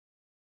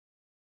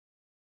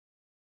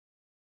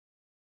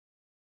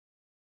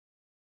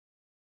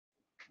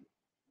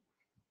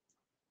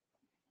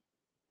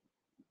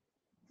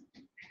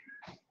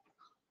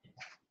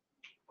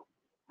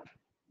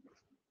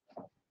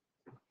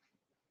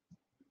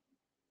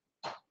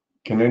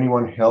Can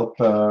anyone help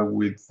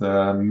with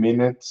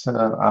minutes?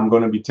 I'm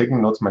going to be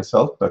taking notes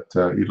myself, but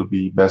it'll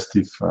be best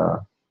if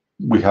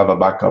we have a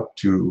backup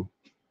to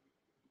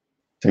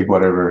take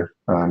whatever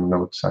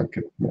notes I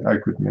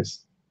could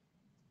miss.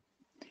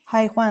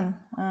 Hi, Juan.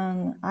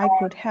 I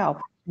could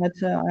help, but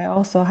I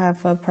also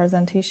have a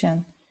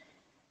presentation.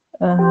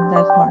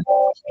 That's why.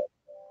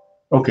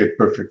 Okay,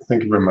 perfect.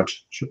 Thank you very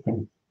much,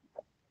 Chopin.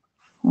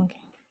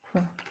 Okay,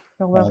 cool.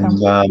 You're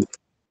welcome. And,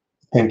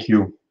 thank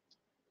you.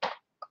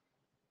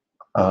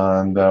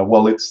 And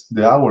well, it's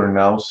the hour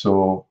now,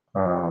 so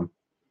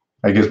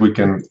I guess we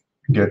can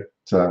get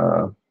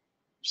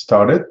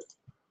started.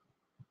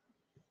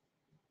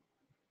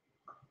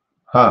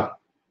 Hi,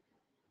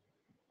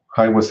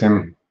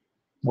 Wasim.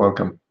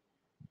 Welcome.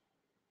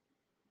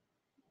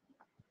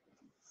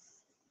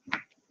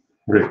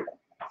 Great.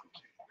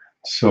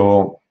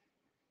 So,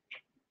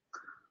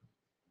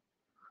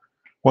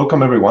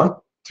 welcome everyone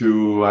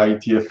to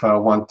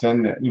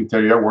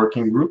IETF110-INTAREA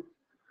working group.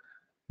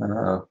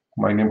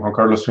 My name is Juan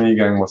Carlos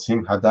Zúñiga and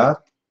Wasim Haddad.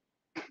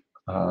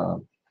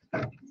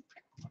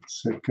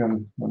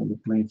 Second, let me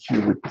play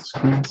here with the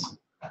screens.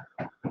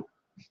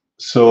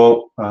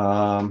 So,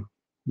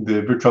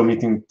 the virtual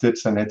meeting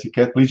tips and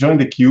etiquette. Please join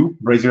the queue.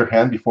 Raise your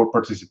hand before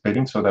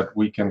participating so that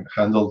we can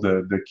handle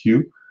the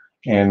queue,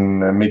 and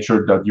make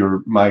sure that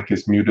your mic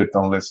is muted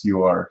unless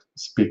you are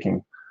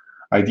speaking.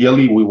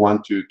 Ideally, we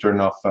want to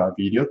turn off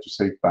video to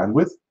save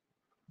bandwidth.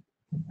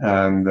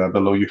 And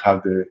below you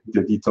have the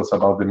details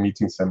about the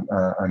meetings and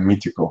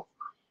Meetico.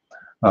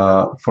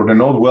 For the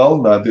note,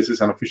 well, this is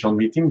an official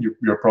meeting.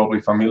 You're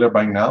probably familiar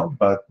by now,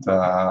 but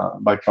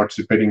by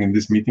participating in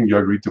this meeting, you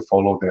agree to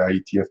follow the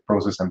IETF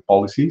process and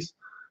policies.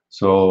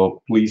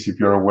 So please, if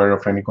you're aware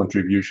of any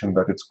contribution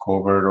that it's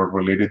covered or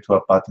related to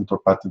a patent or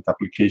patent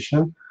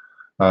application,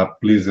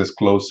 please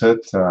disclose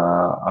it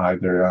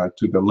either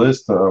to the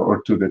list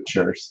or to the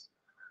chairs.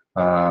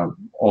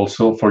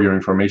 Also, for your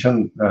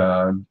information,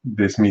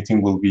 this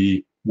meeting will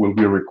be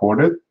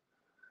recorded,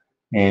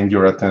 and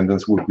your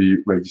attendance will be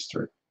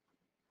registered.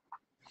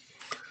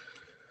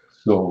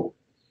 So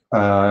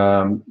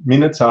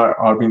minutes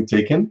are being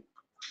taken.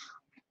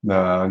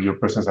 Your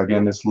presence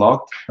again is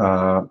logged.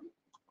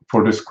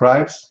 For the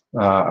scribes,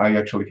 I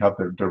actually have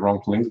the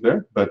wrong link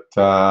there, but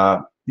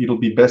it'll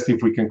be best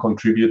if we can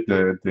contribute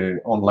the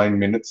online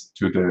minutes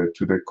to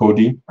the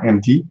Cody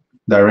MD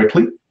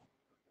directly.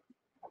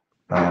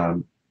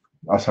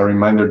 As a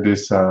reminder,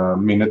 these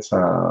minutes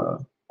are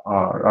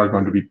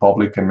going to be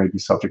public and may be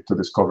subject to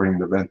discovery in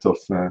the event of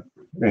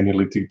any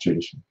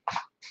litigation.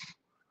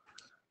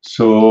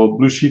 So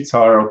blue sheets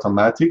are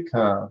automatic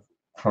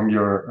from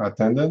your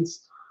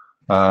attendance.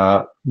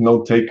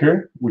 Note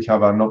taker, we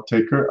have a note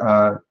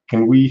taker.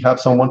 Can we have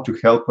someone to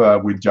help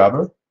with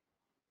Jabber?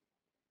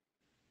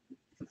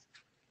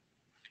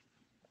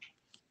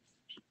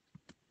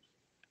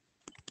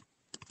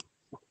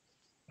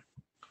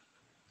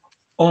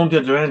 On the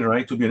other hand,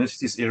 right, to be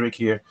honest, it is Eric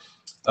here.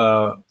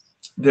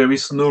 There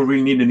is no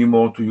real need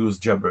anymore to use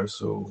Jabber,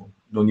 so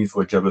no need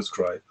for a Jabber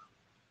scribe.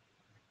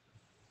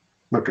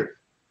 Okay,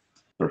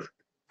 perfect.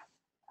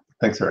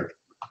 Thanks, Eric.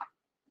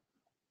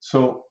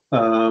 So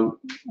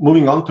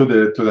moving on to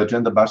the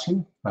agenda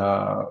bashing.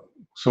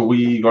 So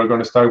we are going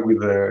to start with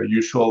the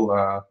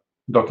usual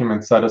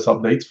document status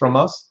updates from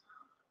us.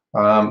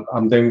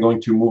 I'm then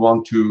going to move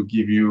on to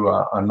give you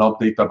an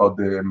update about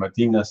the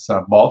Medina's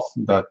BOF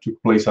that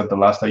took place at the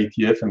last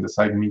IETF and the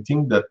side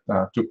meeting that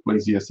took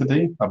place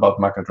yesterday about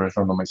MAC address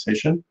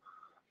randomization.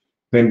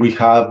 Then we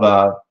have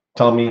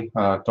Tommy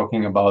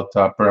talking about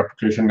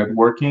per-application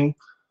networking,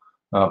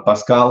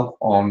 Pascal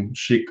on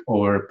SHIC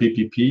or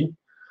PPP,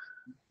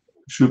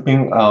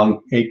 Shuping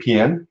on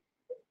APN,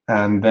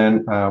 and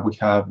then we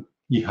have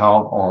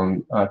Ihao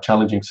on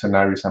challenging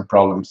scenarios and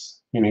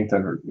problems in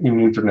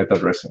internet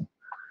addressing.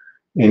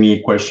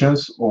 Any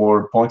questions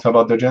or points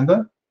about the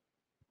agenda?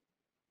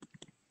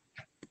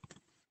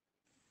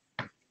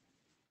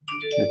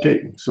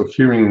 Okay, so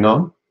hearing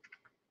none.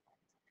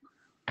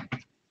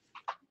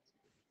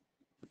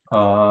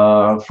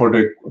 For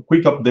the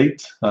quick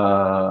update,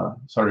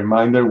 so a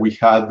reminder, we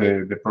had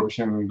the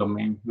provisioning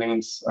domain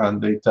names and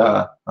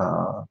data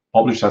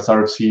published as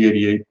RFC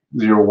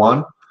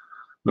 8801.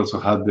 We also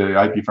had the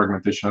IP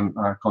fragmentation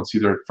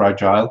considered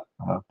fragile,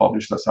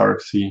 published as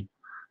RFC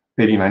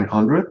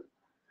 8900.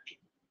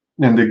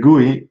 And the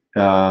GUI,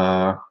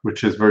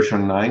 which is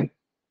version 9,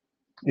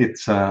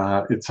 it's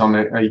on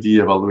ID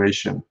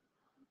evaluation,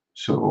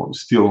 so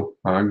still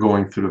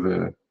going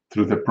through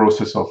the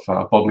process of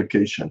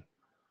publication.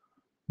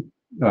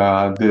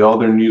 The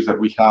other news that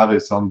we have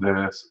is on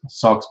the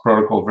SOX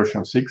protocol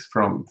version 6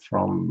 from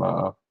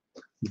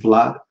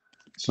Vlad.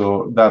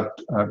 So that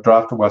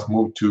draft was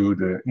moved to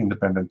the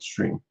independent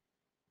stream.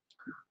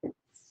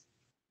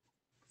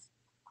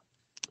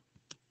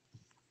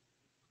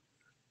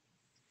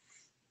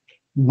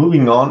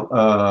 Moving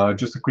on,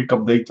 just a quick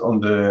update on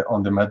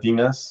the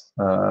Medina's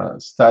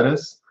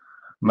status.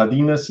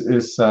 Medina's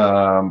is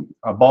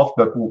above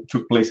that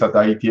took place at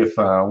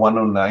IETF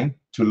 109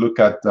 to look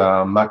at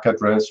MAC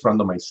address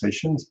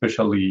randomization,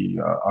 especially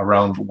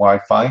around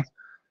Wi-Fi,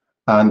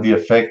 and the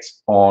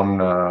effects on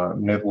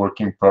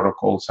networking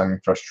protocols and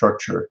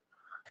infrastructure.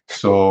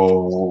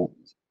 So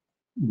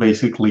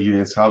basically,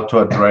 it's how to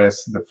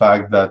address the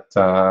fact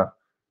that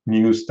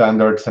new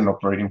standards and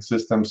operating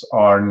systems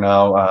are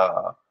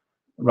now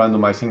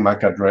randomizing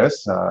MAC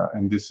address,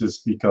 and this is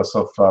because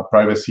of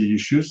privacy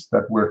issues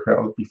that were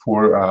held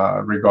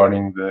before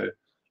regarding the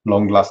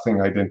long-lasting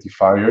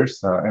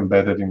identifiers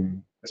embedded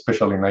in,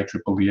 especially in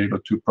IEEE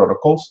 802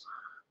 protocols,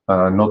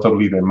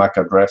 notably the MAC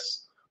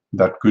address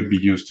that could be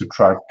used to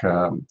track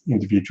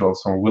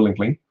individuals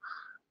unwillingly.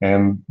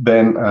 And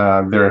then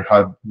there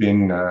have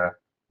been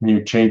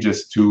new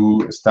changes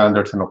to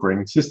standards and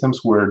operating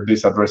systems where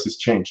this address is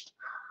changed.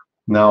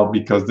 Now,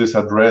 because this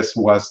address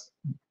was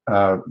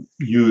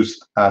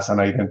used as an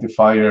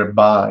identifier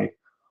by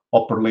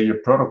upper layer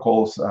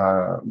protocols,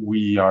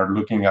 we are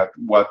looking at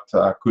what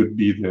could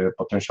be the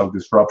potential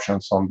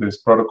disruptions on these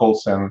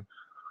protocols, and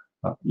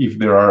if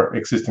there are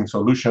existing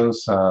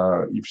solutions,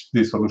 if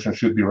these solutions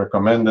should be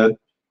recommended,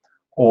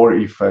 or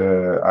if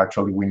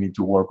actually we need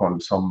to work on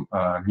some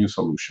new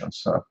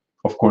solutions.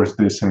 Of course,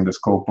 this in the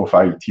scope of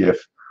IETF,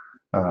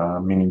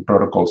 meaning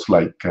protocols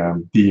like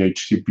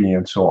DHCP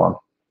and so on.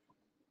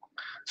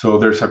 So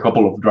there's a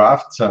couple of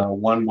drafts.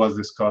 One was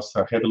discussed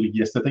heavily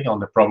yesterday on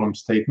the problem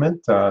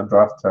statement,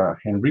 draft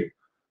Henry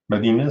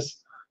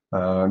Medina's.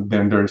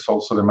 Then there's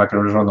also the MAC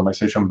address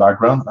randomization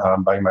background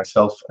by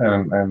myself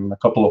and a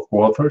couple of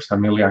co-authors,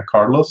 Amelia and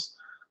Carlos,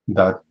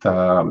 that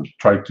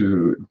try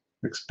to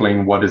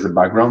explain what is the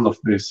background of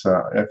this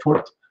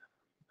effort.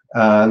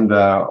 And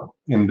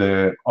in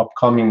the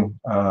upcoming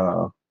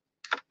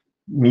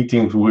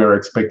meetings, we are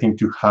expecting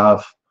to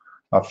have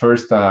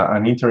first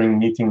an interim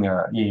meeting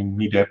in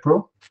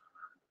mid-April,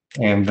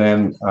 and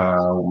then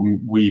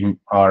we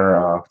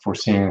are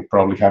foreseeing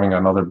probably having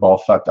another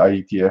BOF at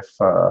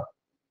IETF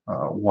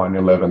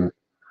 111.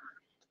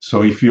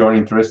 So if you are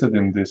interested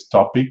in this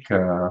topic,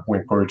 we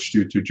encourage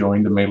you to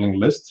join the mailing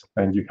list,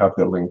 and you have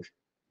the link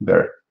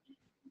there.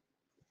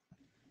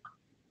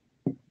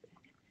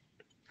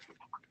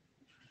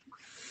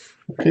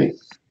 Okay,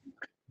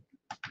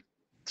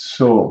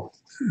 so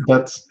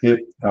that's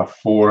it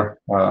for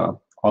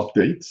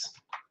updates.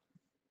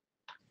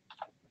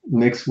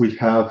 Next, we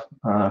have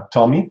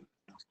Tommy.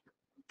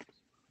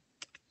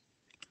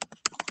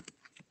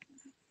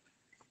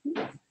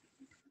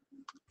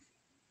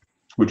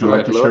 Would you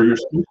like to share your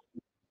screen?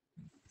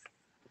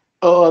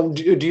 Oh,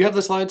 do you have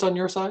the slides on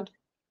your side?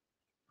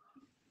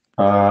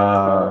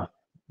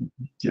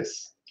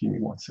 Yes, give me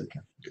 1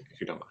 second. If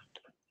you don't mind.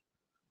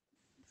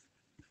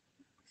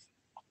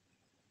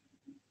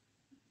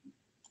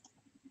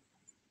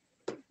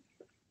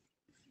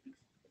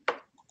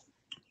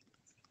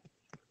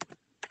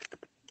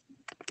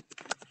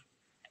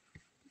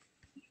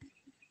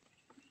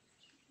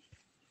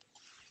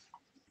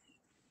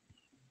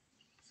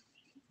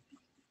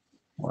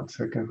 One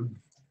second.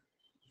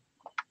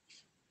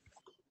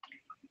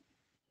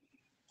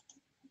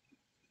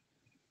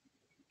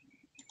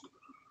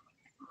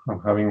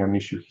 I'm having an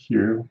issue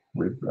here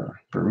with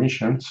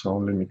permission, so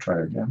let me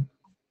try again.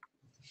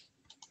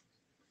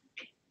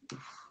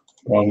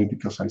 Probably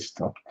because I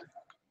stopped.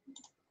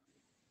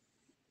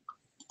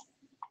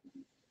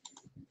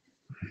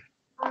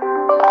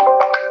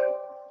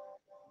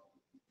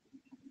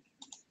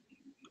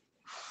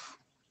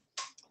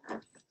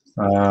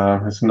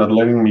 It's not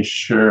letting me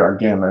share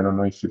again. I don't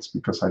know if it's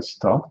because I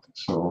stopped,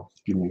 so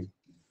give me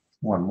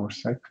 1 more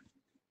sec.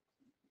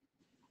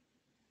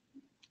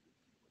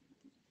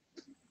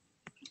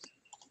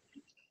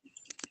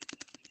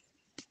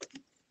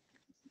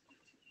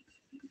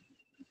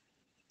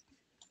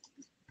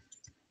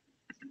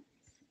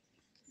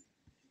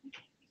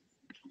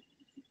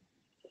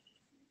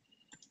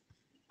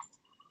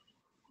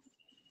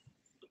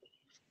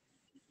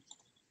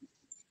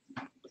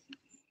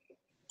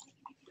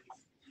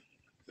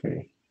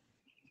 Okay.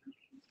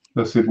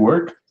 Does it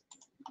work?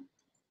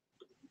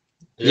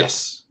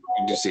 Yes,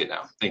 you do see it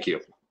now. Thank you.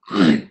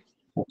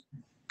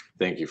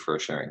 Thank you for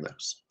sharing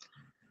those.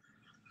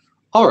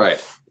 All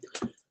right.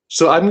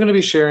 So I'm going to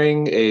be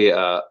sharing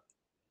a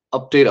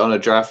update on a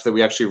draft that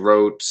we actually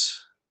wrote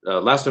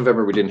last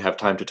November. We didn't have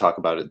time to talk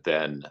about it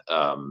then.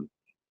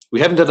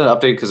 We haven't done an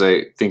update because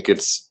I think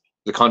it's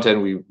the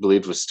content we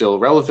believed was still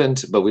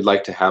relevant, but we'd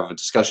like to have a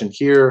discussion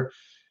here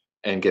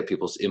and get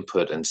people's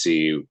input and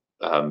see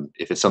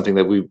if it's something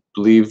that we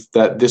believe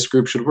that this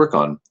group should work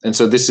on. And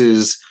so this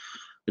is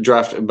a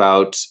draft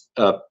about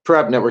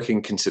per-app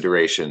networking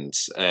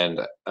considerations. And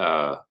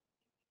I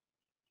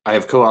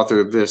have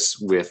co-authored this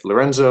with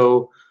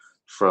Lorenzo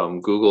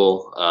from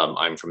Google.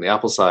 I'm from the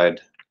Apple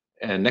side.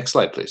 And next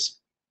slide, please.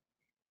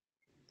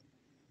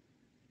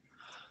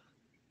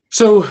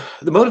 So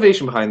the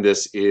motivation behind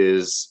this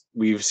is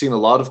we've seen a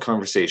lot of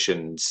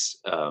conversations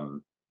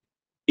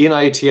in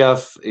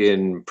IETF,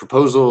 in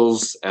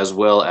proposals, as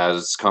well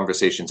as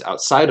conversations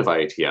outside of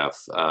IETF,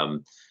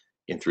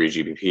 in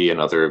 3GPP and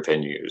other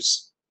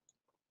venues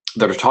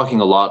that are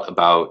talking a lot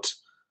about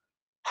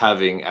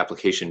having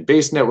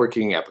application-based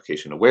networking,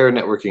 application-aware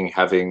networking,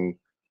 having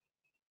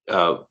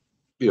a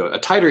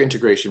tighter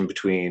integration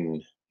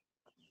between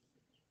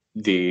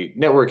the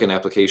network and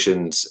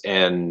applications.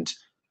 And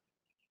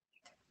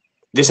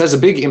this has a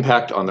big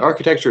impact on the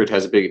architecture. It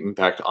has a big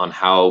impact on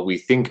how we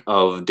think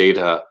of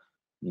data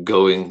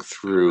going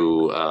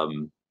through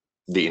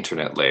the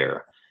internet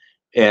layer.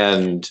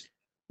 And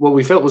what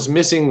we felt was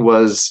missing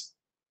was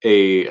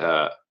a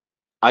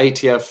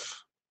IETF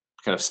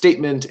kind of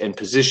statement and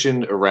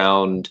position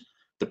around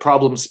the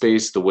problem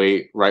space,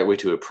 the right way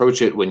to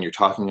approach it when you're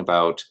talking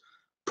about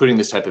putting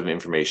this type of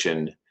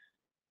information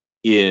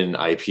in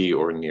IP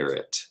or near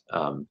it.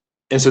 And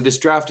so this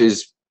draft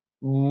is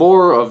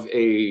more of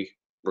a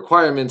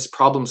requirements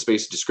problem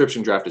space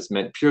description draft. Is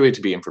meant purely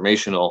to be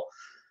informational,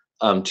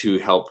 to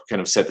help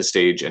kind of set the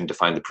stage and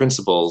define the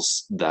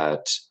principles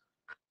that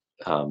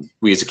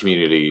we as a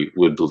community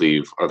would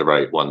believe are the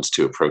right ones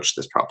to approach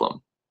this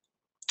problem.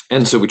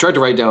 And so we tried to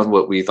write down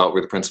what we thought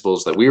were the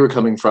principles that we were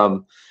coming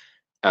from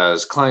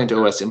as client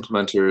OS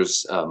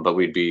implementers, but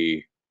we'd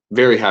be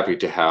very happy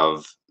to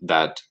have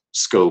that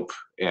scope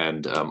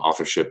and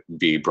authorship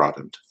be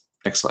broadened.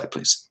 Next slide,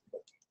 please.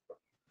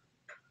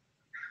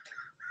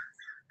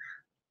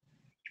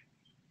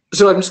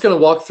 So I'm just going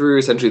to walk through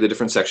essentially the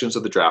different sections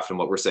of the draft and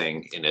what we're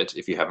saying in it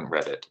if you haven't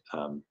read it.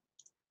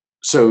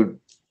 So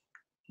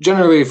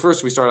generally,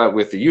 first we start out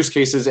with the use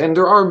cases, and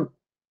there are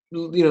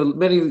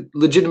many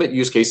legitimate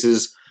use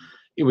cases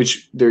in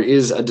which there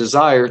is a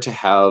desire to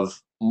have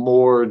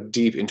more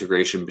deep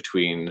integration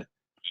between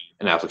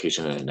an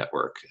application and a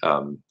network.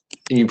 And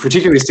you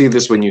particularly see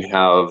this when you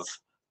have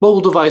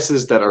mobile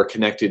devices that are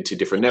connected to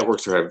different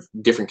networks or have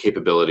different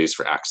capabilities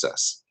for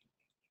access.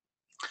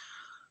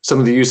 Some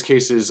of the use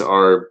cases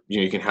are,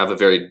 you can have a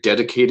very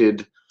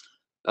dedicated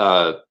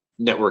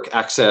network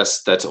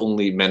access that's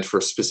only meant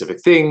for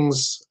specific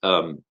things.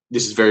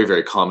 This is very,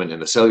 very common in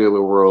the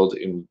cellular world,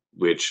 in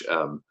which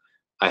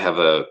I have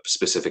a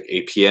specific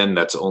APN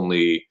that's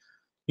only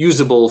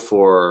usable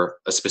for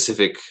a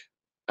specific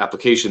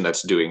application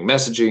that's doing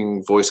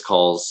messaging, voice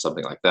calls,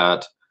 something like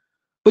that.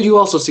 But you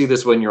also see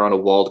this when you're on a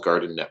walled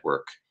garden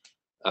network.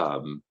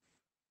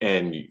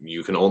 And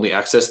you can only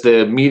access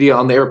the media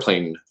on the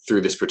airplane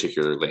through this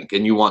particular link.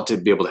 And you want to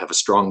be able to have a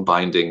strong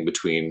binding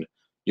between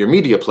your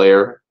media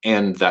player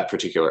and that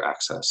particular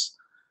access.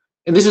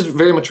 And this is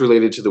very much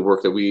related to the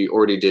work that we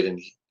already did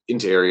in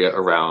INTAREA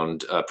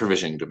around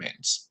provisioning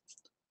domains.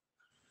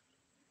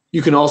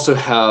 You can also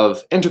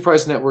have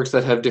enterprise networks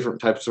that have different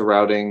types of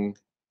routing.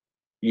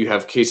 You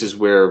have cases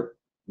where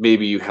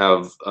maybe you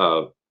have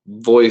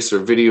voice or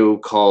video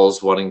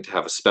calls wanting to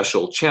have a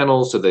special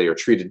channel, so they are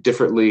treated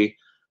differently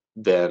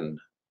than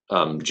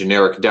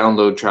generic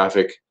download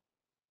traffic.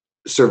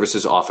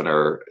 Services often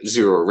are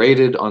 0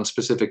 rated on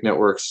specific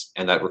networks,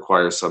 and that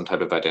requires some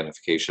type of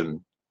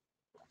identification.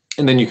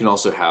 And then you can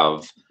also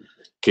have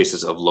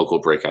cases of local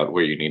breakout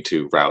where you need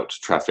to route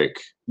traffic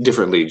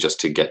differently just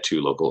to get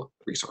to local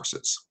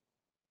resources.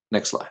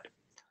 Next slide.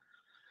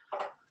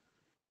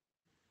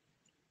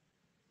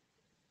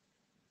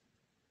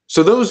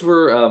 So those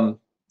were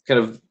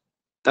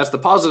that's the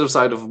positive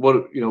side of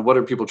what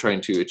are people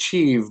trying to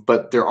achieve,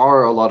 but there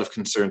are a lot of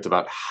concerns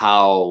about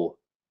how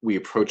we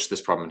approach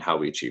this problem and how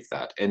we achieve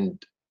that.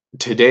 And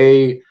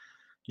today,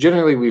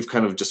 generally, we've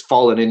kind of just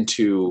fallen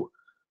into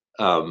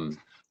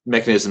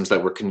mechanisms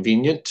that were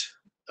convenient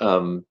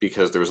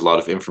because there was a lot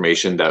of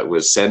information that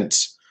was sent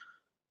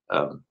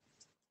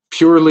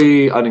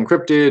purely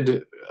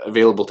unencrypted,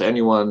 available to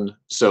anyone.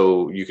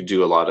 So you could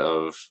do a lot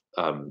of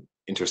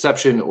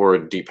interception or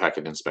deep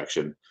packet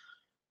inspection.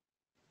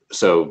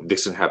 So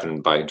this can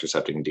happen by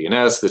intercepting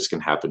DNS. This can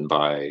happen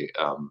by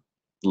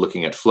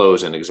looking at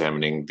flows and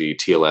examining the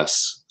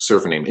TLS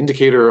server name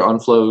indicator on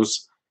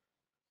flows.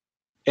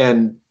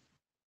 And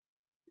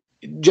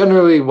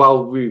generally,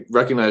 while we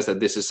recognize that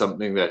this is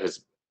something that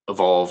has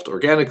evolved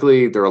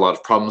organically, there are a lot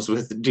of problems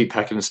with deep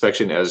packet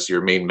inspection as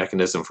your main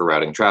mechanism for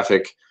routing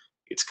traffic.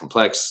 It's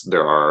complex.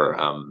 There are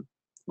a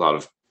lot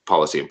of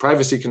policy and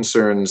privacy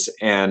concerns.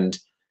 And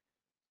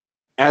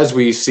as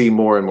we see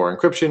more and more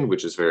encryption,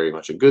 which is very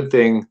much a good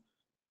thing,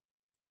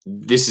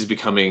 this is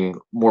becoming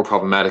more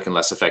problematic and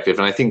less effective.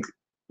 And I think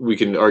we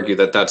can argue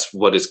that that's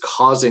what is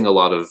causing a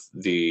lot of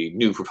the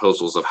new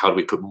proposals of how do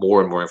we put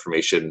more and more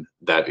information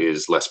that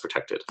is less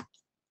protected.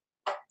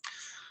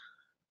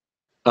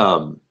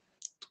 And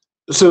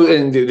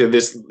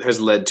this has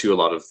led to a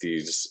lot of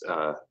these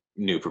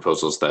new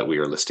proposals that we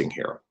are listing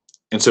here.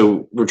 And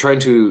so we're trying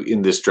to,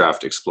 in this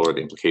draft, explore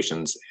the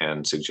implications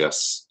and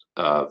suggest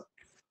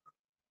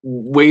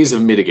ways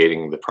of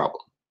mitigating the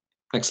problem.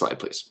 Next slide,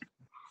 please.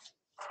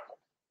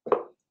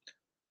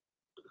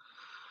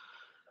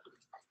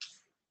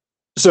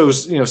 So,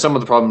 some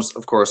of the problems,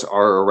 of course,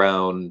 are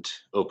around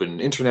open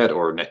internet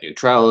or net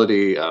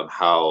neutrality,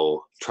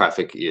 how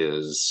traffic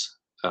is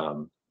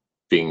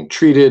being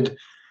treated.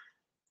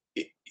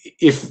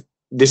 If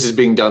this is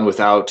being done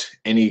without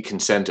any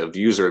consent of the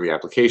user of the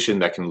application,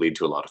 that can lead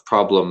to a lot of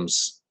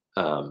problems.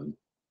 And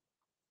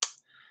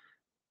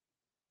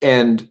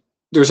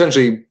there are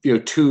essentially,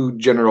 two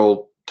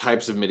general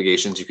types of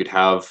mitigations you could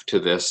have to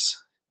this.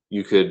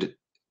 You could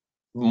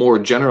more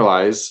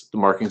generalize the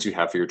markings you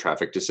have for your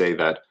traffic to say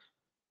that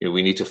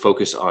we need to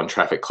focus on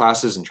traffic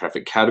classes and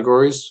traffic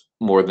categories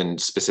more than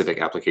specific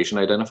application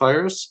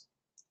identifiers.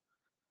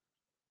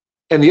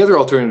 And the other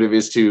alternative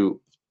is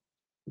to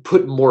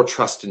put more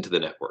trust into the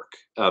network.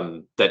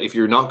 That if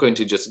you're not going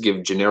to just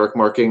give generic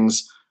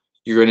markings,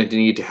 you're going to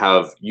need to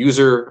have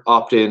user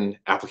opt-in,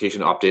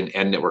 application opt-in,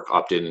 and network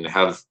opt-in, and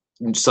have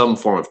some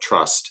form of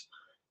trust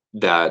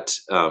that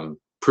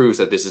proves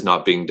that this is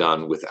not being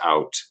done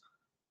without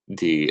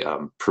the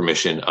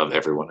permission of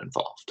everyone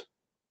involved.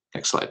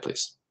 Next slide,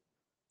 please.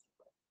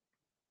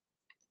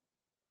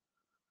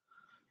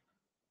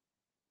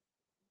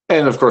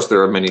 And of course,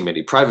 there are many,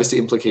 many privacy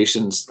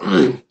implications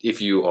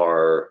if you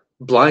are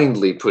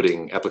blindly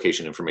putting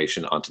application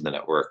information onto the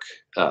network.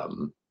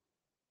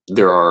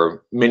 There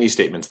are many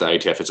statements that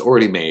IETF has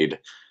already made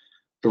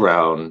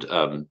around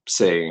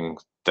saying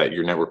that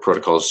your network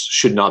protocols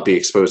should not be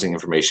exposing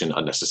information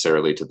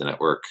unnecessarily to the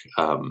network,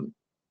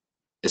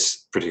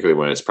 particularly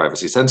when it's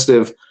privacy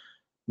sensitive.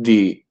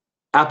 The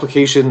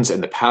applications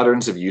and the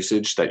patterns of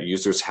usage that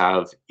users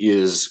have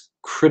is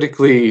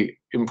critically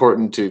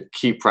important to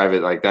keep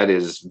private. Like, that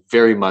is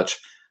very much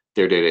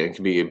their data and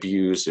can be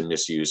abused and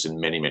misused in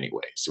many, many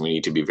ways. So we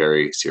need to be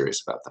very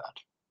serious about that.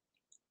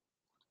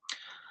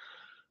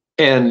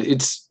 And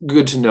it's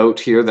good to note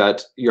here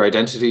that your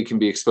identity can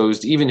be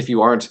exposed even if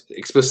you aren't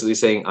explicitly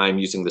saying, I'm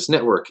using this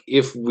network.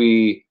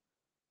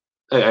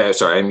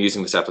 I'm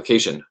using this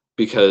application,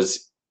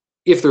 because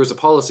if there's a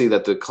policy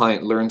that the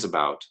client learns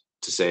about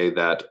to say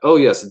that, oh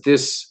yes,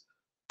 this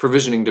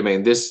provisioning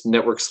domain, this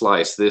network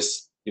slice,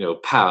 this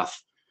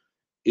path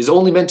is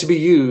only meant to be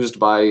used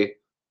by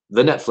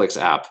the Netflix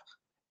app,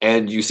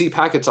 and you see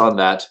packets on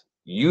that,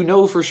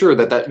 for sure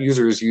that that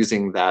user is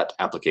using that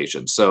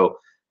application. So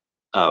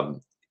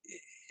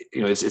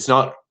it's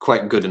not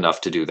quite good enough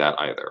to do that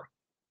either.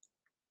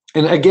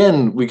 And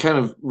again, we kind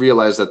of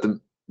realize that the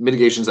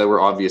mitigations that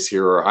were obvious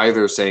here are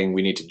either saying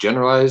we need to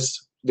generalize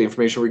the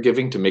information we're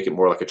giving to make it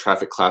more like a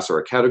traffic class or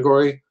a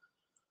category,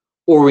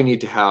 or we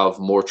need to have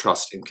more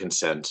trust and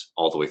consent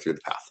all the way through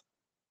the path.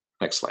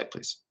 Next slide,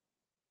 please.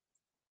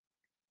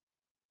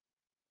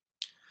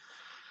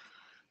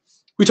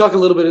 We talk a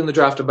little bit in the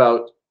draft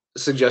about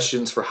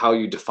suggestions for how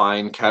you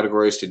define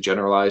categories to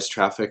generalize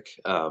traffic.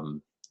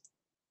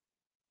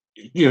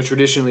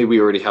 Traditionally,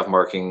 we already have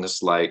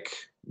markings like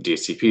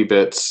DHCP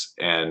bits,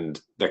 and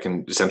that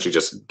can essentially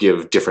just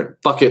give different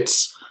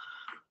buckets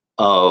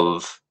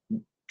of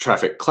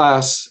traffic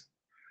class.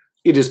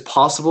 It is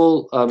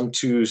possible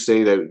to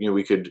say that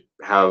we could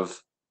have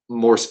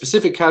more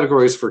specific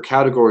categories for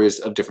categories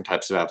of different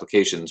types of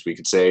applications. We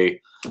could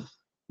say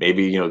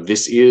maybe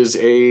this is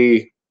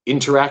a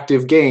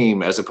interactive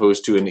game as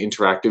opposed to an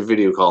interactive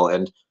video call,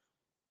 and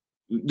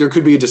there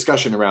could be a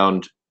discussion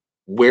around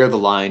where the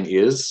line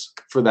is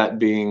for that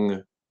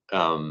being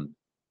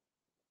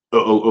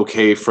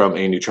okay from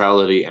a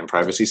neutrality and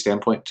privacy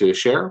standpoint to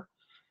share.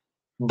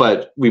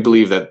 But we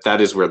believe that that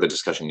is where the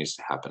discussion needs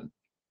to happen.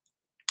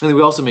 And then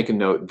we also make a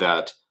note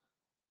that,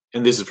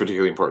 and this is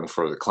particularly important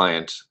for the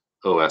client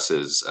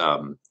OSs,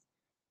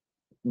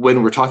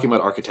 when we're talking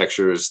about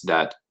architectures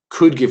that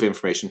could give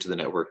information to the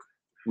network,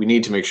 we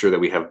need to make sure that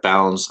we have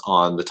bounds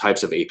on the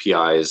types of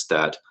APIs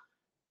that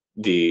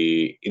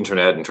the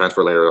internet and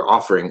transport layer are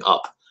offering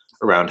up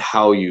around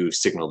how you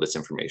signal this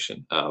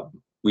information.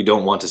 We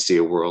don't want to see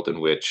a world in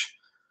which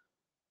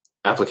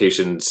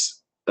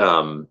applications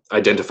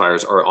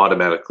identifiers are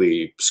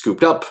automatically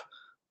scooped up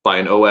by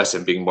an OS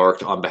and being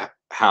marked on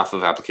behalf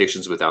of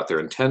applications without their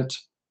intent.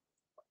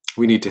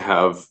 We need to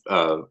have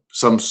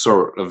some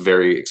sort of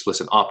very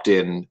explicit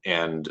opt-in,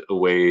 and a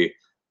way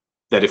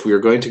that if we are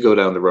going to go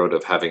down the road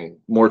of having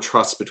more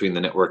trust between the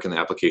network and the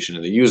application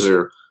and the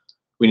user,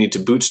 we need to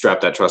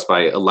bootstrap that trust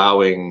by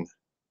allowing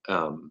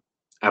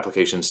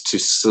applications to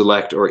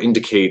select or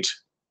indicate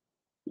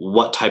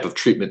what type of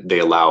treatment they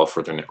allow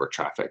for their network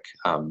traffic.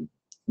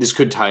 This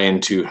could tie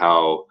into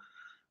how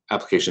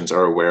applications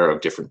are aware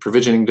of different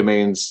provisioning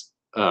domains,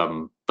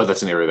 but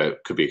that's an area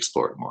that could be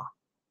explored more.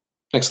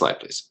 Next slide,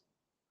 please.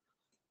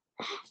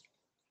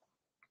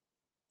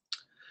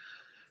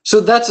 So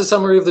that's a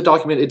summary of the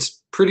document.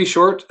 It's pretty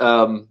short.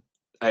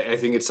 I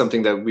think it's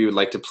something that we would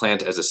like to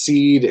plant as a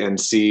seed and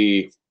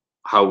see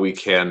how we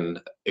can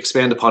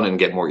expand upon and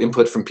get more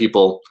input from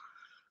people.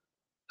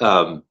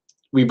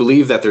 We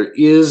believe that there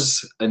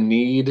is a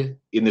need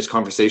in this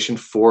conversation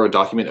for a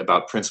document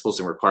about principles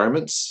and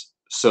requirements,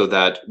 so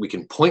that we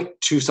can point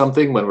to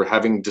something when we're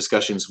having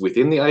discussions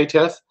within the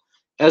IETF,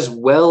 as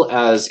well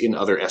as in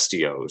other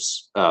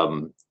SDOs.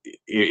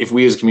 If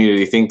we as a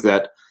community think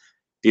that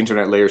the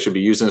internet layer should be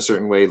used in a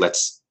certain way,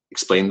 let's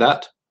explain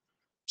that.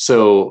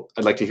 So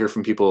I'd like to hear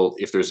from people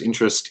if there's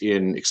interest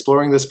in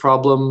exploring this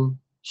problem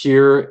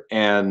here,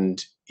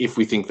 and if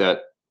we think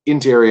that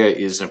INTAREA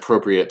is an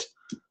appropriate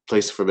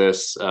place for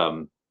this.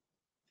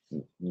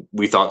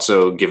 We thought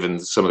so, given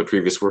some of the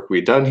previous work we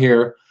had done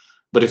here.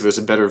 But if there's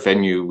a better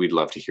venue, we'd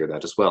love to hear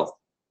that as well.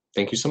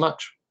 Thank you so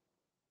much.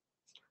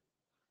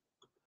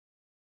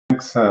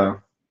 Thanks,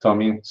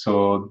 Tommy.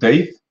 So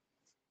Dave?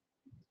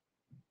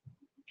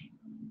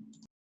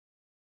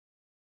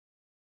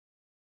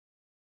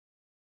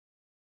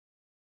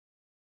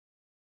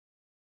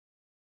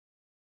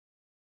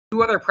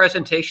 Two other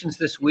presentations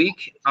this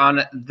week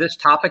on this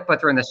topic,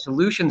 but they're in the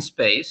solution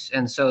space.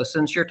 And so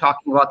since you're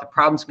talking about the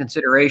problems and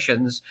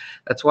considerations,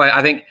 that's why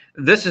I think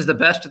this is the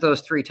best of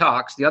those three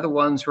talks. The other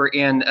ones were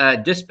in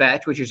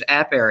dispatch, which is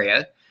app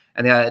area.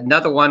 And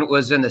another one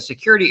was in the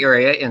security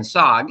area in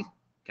SOG,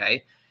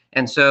 okay?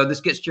 And so this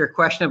gets to your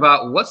question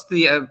about what's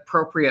the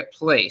appropriate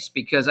place,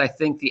 because I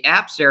think the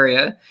apps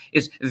area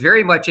is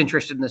very much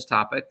interested in this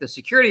topic. The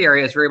security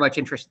area is very much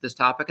interested in this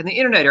topic, and the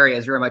internet area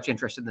is very much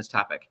interested in this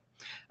topic.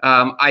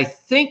 I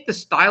think the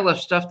style of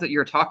stuff that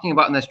you're talking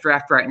about in this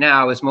draft right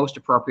now is most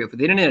appropriate for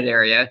the internet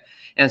area.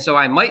 And so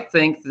I might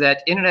think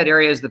that internet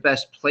area is the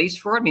best place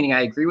for it, meaning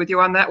I agree with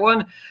you on that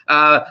one.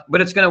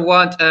 But it's going to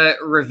want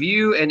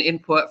review and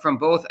input from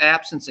both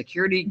apps and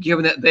security,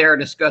 given that they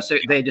discussed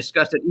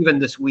it even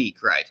this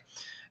week, right?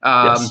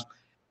 Yes.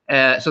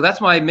 So that's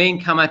my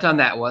main comment on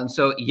that one.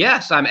 So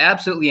yes, I'm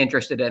absolutely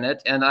interested in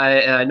it. And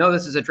I know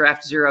this is a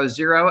draft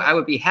 0-0. I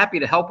would be happy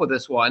to help with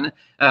this one.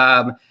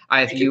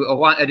 If you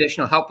want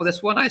additional help with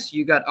this one, I see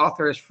you got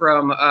authors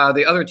from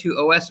the other two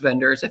OS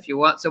vendors. If you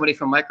want somebody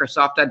from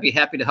Microsoft, I'd be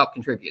happy to help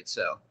contribute.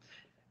 So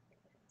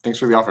thanks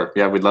for the offer.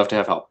 Yeah, we'd love to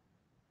have help.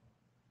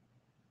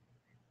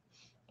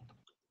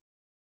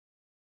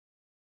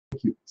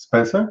 Thank you.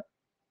 Spencer?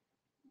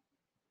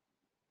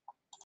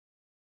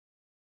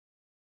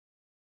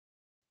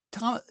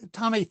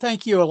 Tommy,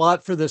 thank you a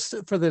lot for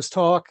this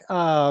talk.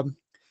 I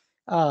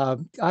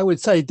would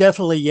say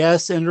definitely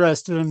yes,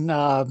 interested in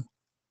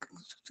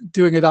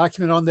doing a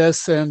document on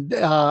this, and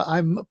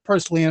I'm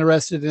personally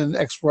interested in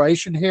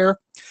exploration here.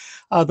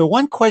 The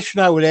one question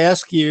I would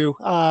ask you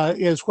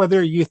is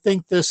whether you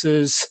think this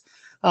is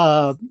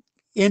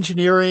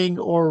engineering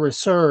or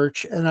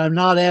research, and I'm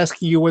not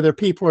asking you whether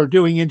people are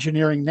doing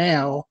engineering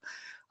now.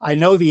 I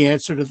know the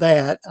answer to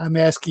that. I'm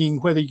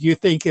asking whether you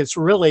think it's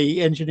really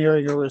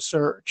engineering or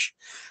research.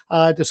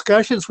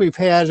 Discussions we've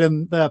had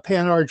in the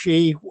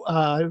PAN-RG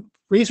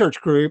research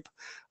group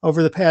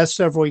over the past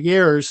several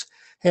years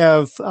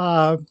have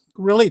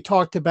really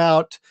talked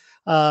about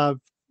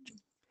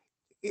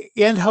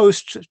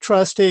in-host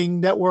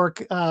trusting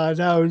network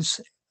nodes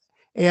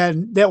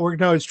and network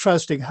nodes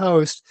trusting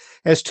host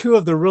as two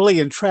of the really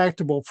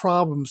intractable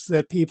problems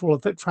that people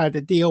have tried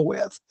to deal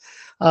with.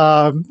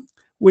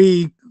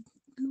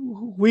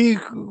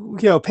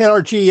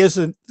 PAN-RG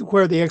isn't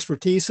where the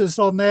expertise is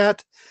on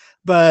that,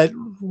 but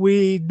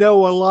we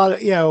know a lot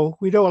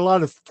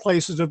of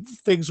places of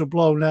things are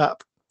blown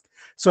up.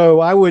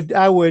 So I would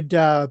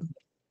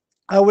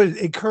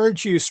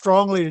encourage you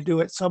strongly to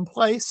do it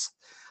someplace.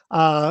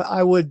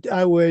 I would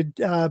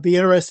be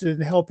interested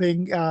in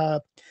helping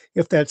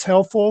if that's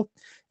helpful.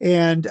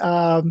 And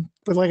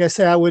but like I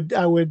say, I would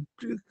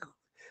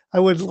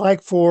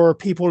like for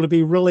people to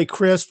be really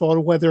crisp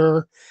on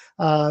whether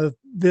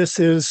this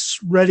is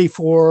ready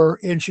for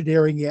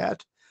engineering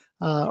yet,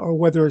 or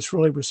whether it's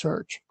really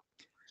research.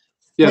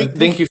 Yeah,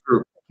 thank you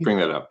for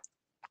bringing that up.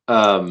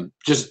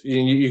 Just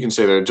you can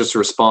say that just to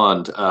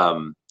respond.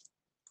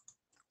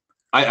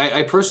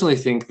 I personally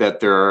think that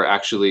there are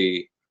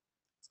actually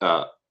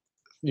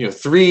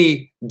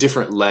three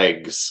different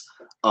legs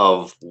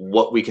of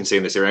what we can say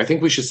in this area. I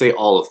think we should say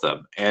all of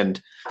them.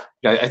 And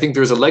I think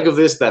there's a leg of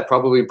this that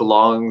probably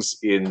belongs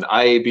in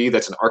IAB.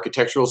 That's an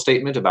architectural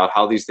statement about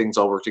how these things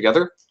all work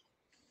together.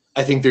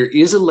 I think there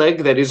is a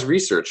leg that is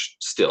research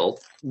still,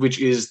 which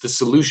is the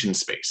solution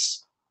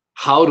space.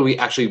 How do we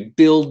actually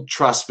build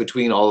trust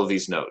between all of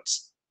these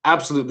nodes?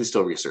 Absolutely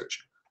still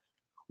research.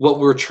 What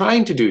we're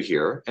trying to do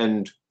here,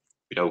 and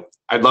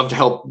I'd love to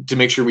help to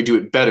make sure we do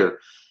it better,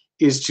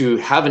 is to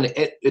have an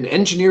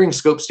engineering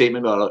scope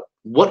statement about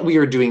what we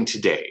are doing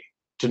today,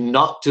 to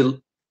not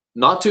to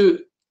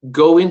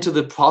go into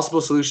the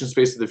possible solution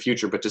space of the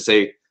future, but to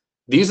say,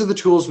 these are the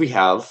tools we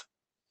have.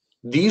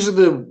 These are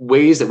the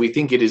ways that we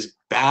think it is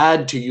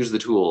bad to use the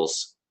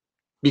tools,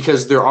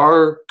 because there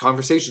are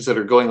conversations that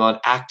are going on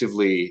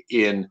actively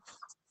in,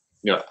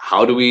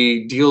 how do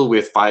we deal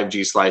with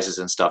 5G slices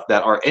and stuff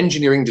that are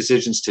engineering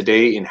decisions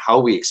today in how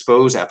we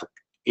expose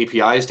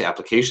APIs to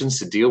applications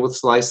to deal with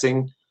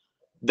slicing,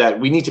 that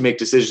we need to make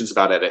decisions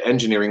about at an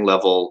engineering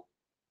level,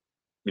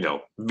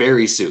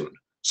 very soon.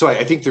 So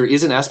I think there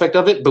is an aspect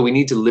of it, but we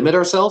need to limit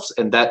ourselves,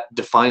 and that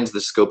defines the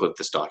scope of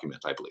this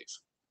document, I believe.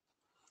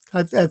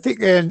 I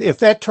think, and if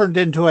that turned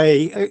into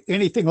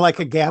anything like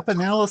a gap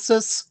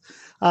analysis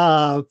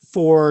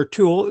for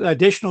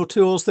additional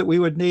tools that we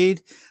would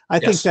need, I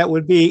think that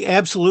would be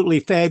absolutely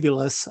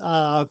fabulous.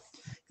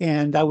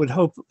 And I would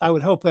hope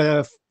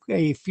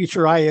a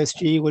future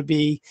ISG would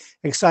be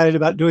excited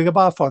about doing a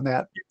BOF on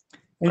that.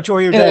 Enjoy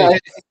your day.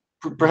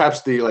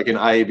 Perhaps an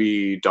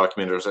IAB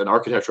document or an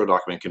architectural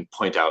document can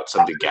point out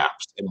some of the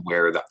gaps and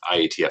where the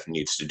IETF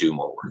needs to do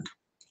more work.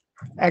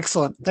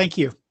 Excellent. Thank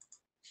you.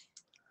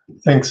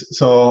 Thanks.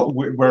 So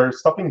we're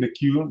stopping the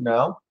queue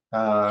now.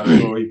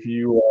 So if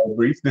you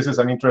brief, this is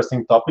an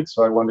interesting topic,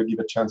 so I want to give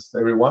a chance to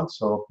everyone.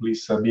 So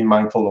please be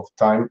mindful of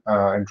time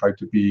and try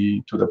to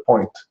be to the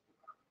point.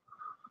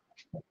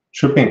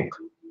 Shuping.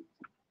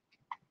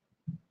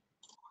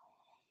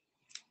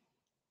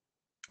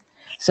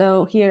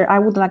 So here, I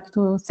would like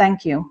to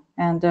thank you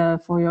and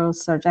for your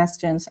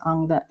suggestions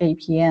on the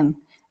APN,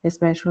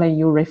 especially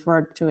you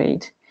referred to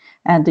it.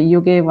 And you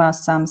gave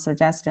us some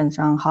suggestions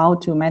on how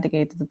to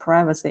mitigate the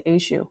privacy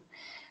issue.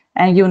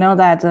 And you know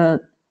that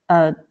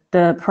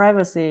the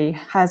privacy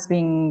has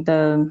been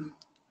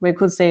we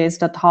could say it's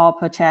the top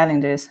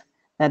challenges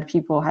that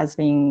people has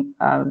been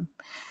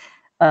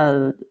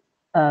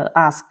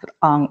asked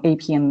on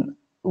APN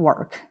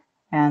work.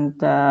 And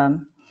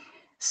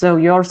so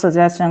your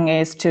suggestion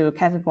is to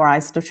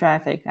categorize the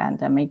traffic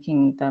and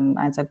making them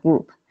as a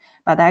group.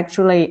 But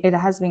actually it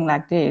has been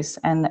like this,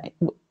 and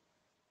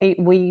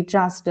we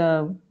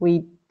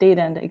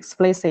didn't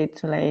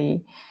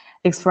explicitly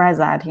express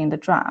that in the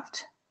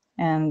draft.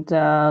 And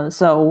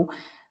so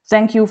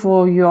thank you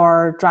for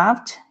your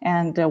draft,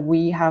 and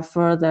we have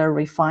further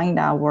refined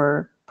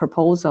our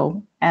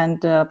proposal.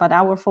 And but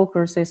our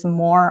focus is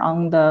more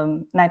on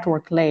the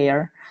network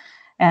layer.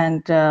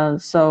 And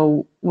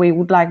so we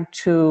would like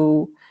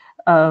to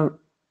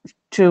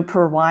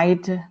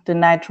provide the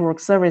network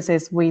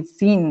services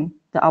within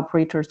the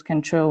operator's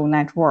control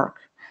network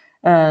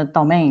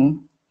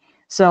domain.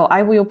 So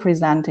I will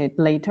present it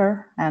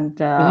later, and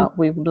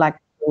we would like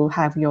to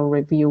have your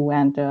review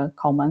and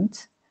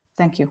comments.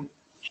 Thank you.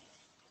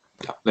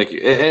 Yeah, thank you.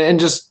 And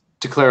just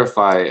to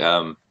clarify,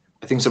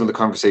 I think some of the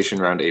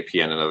conversation around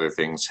APN and other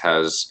things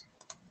has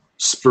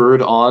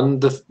spurred on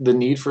the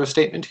need for a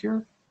statement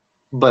here,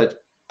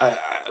 but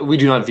we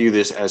do not view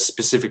this as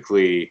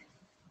specifically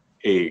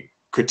a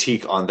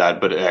critique on that,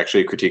 but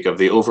actually a critique of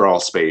the overall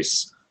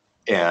space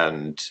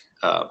and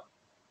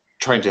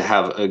trying to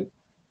have a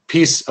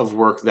piece of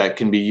work that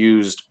can be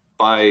used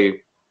by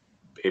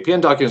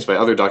APN documents, by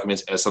other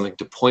documents, as something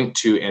to point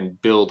to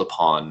and build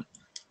upon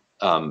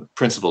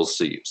principles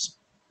to use.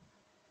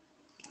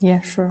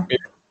 Yeah, sure.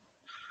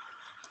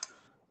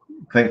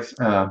 Thanks.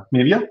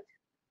 Media?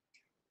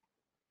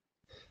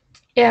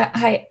 Yeah,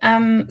 hi.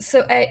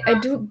 So I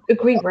do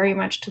agree very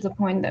much to the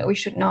point that we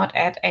should not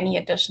add any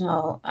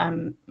additional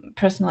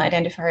personal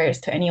identifiers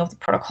to any of the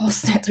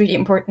protocols. That's really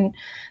important.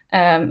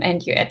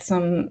 And you add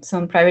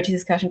some privacy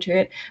discussion to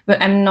it.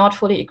 But I'm not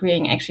fully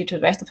agreeing actually to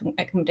the rest of the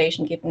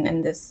accommodation given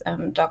in this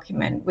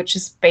document, which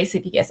is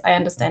basically, as I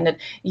understand it,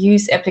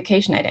 use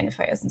application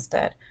identifiers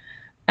instead.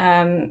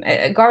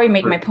 Gary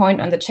made my point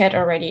on the chat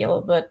already a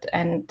little bit,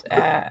 and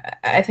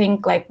I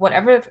think like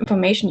whatever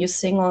information you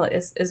signal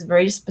is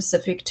very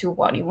specific to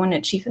what you want to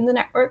achieve in the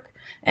network,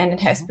 and it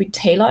has to be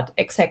tailored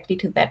exactly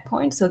to that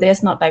point. So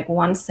there's not like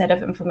one set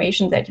of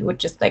information that you would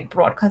just like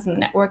broadcast in the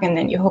network and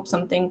then you hope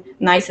something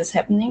nice is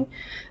happening.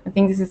 I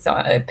think this is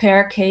a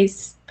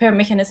per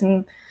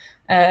mechanism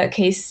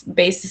case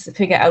basis to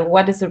figure out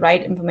what is the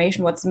right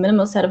information, what's the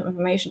minimal set of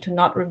information to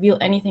not reveal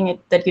anything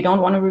that you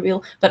don't want to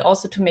reveal, but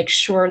also to make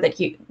sure that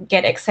you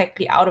get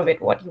exactly out of it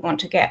what you want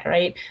to get,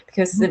 right?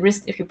 Because the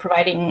risk if you're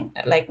providing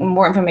like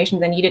more information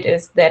than needed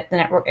is that the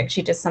network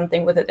actually does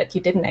something with it that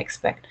you didn't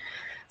expect.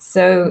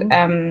 So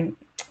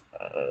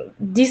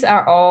these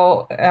are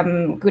all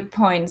good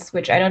points,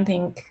 which I don't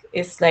think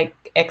is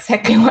like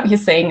exactly what you're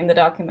saying in the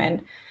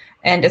document.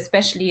 And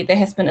especially there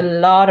has been a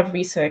lot of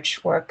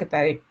research work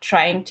about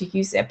trying to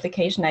use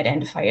application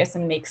identifiers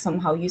and make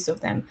somehow use of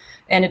them.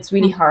 And it's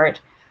really hard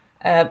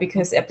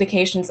because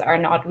applications are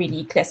not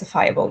really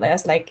classifiable.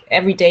 There's like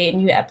every day a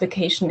new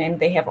application and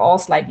they have all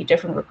slightly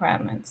different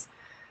requirements.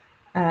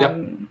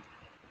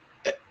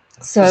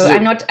 So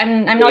I'm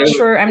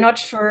not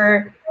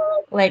sure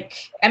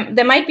like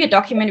there might be a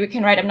document we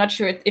can write. I'm not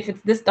sure if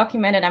it's this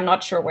document, and I'm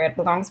not sure where it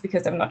belongs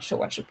because I'm not sure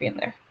what should be in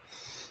there.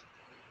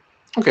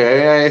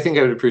 Okay, I think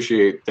I would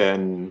appreciate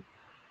then,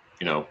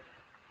 you know,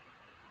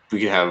 we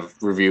could have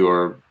review,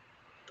 or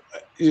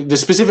the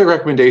specific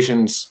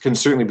recommendations can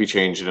certainly be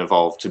changed and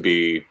evolve to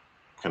be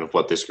kind of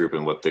what this group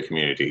and what the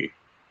community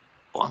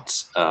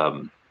wants.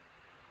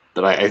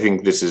 But I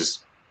think this is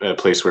a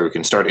place where we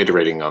can start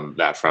iterating on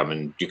that from,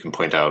 and you can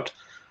point out,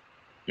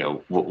 you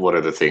know, what are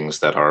the things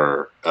that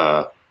are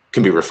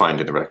can be refined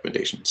in the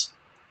recommendations.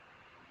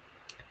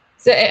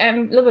 So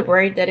I'm a little bit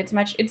worried that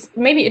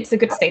maybe it's a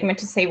good statement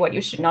to say what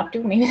you should not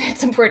do. Maybe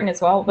that's important as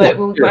well, but it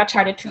will be much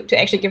harder to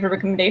actually give a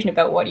recommendation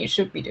about what you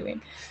should be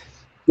doing.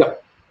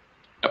 Yep.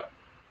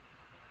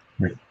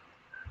 Great.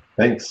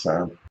 Thanks.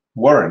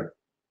 Warren.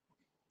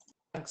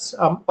 Thanks.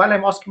 While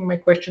I'm asking my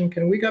question,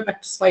 can we go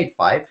back to slide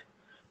 5?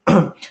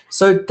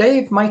 So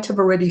Dave might have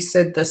already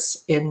said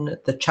this in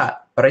the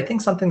chat, but I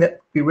think something that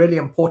would be really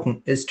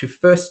important is to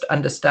first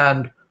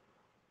understand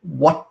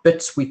what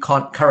bits we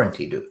can't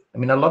currently do. I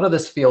mean, a lot of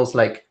this feels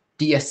like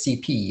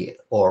DSCP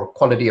or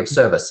quality of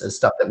service is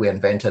stuff that we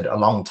invented a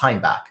long time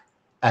back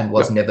and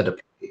was never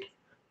deployed. It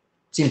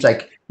seems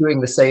like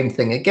doing the same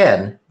thing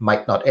again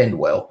might not end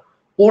well.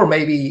 Or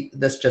maybe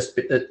this just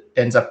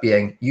ends up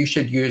being, you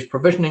should use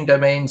provisioning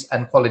domains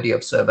and quality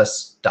of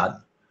service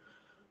done.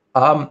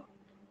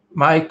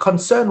 My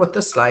concern with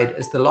this slide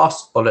is the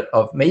last bullet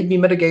of maybe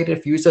mitigate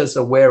if users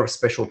are aware of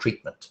special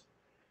treatment.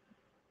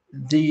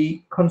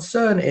 The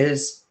concern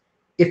is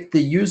if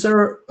the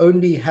user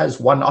only has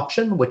one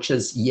option, which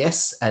is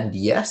yes and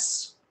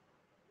yes,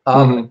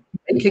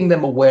 making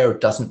them aware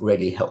doesn't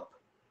really help,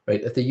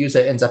 right? If the user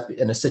ends up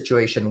in a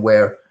situation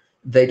where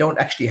they don't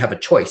actually have a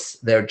choice,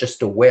 they're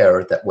just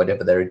aware that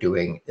whatever they're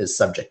doing is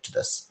subject to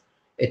this,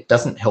 it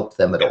doesn't help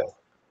them at all.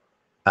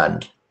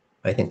 And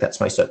I think that's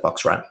my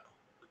soapbox rant.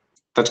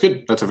 That's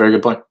good. That's a very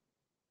good point.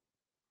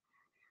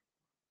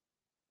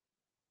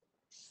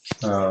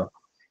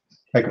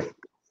 Michael.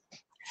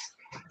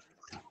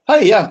 Hi,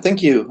 yeah,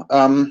 thank you.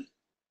 I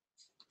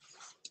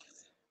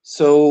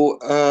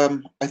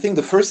think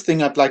the first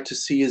thing I'd like to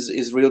see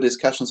is real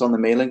discussions on the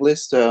mailing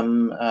list.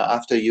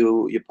 After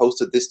you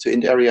posted this to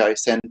INTAREA, I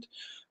sent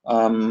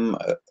a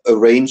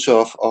range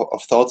of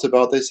thoughts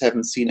about this.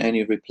 Haven't seen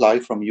any reply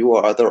from you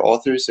or other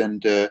authors,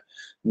 and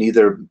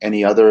neither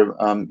any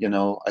other,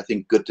 I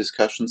think good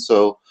discussion.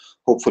 So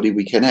hopefully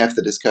we can have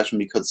the discussion,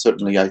 because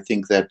certainly I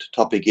think that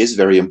topic is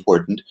very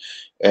important.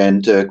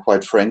 And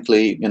quite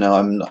frankly,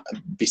 I'm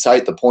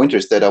beside the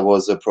pointers that I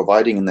was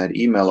providing in that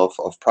email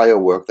of prior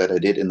work that I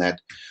did in that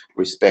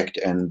respect,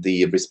 and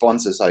the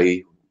responses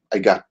I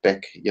got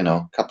back,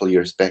 a couple of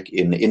years back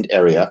in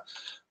INTAREA,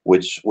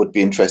 which would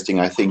be interesting,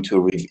 I think,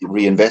 to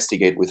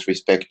reinvestigate with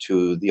respect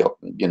to the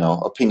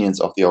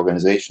opinions of the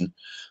organization.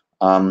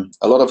 A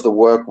lot of the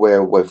work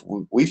where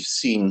we've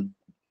seen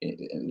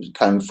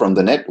coming from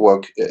the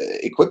network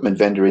equipment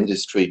vendor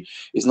industry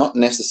is not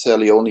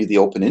necessarily only the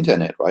open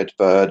internet, right?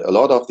 But a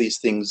lot of these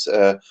things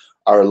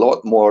are a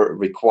lot more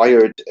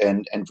required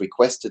and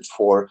requested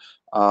for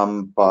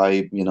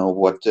by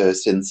what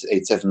since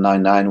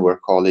 8799 we're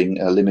calling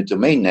limit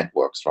domain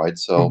networks, right?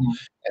 So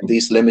and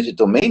these limited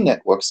domain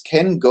networks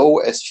can go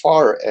as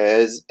far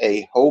as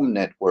a home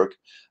network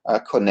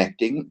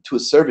connecting to a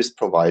service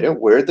provider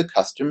where the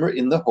customer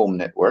in the home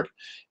network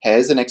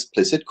has an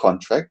explicit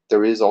contract.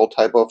 There is all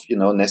type of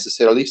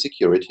necessarily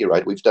security,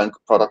 right? We've done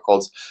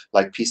protocols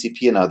like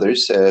PCP and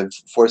others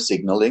for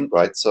signaling,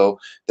 right? So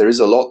there is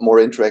a lot more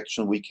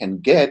interaction we can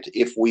get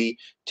if we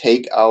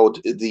take out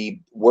the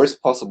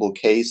worst possible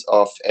case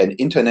of an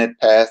internet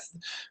path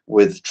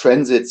with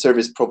transit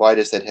service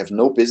providers that have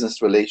no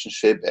business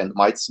relationship and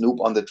might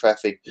snoop on the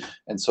traffic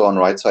and so on,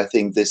 right? So I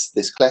think this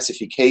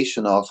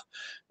classification of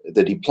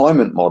the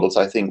deployment models,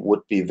 I think, would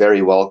be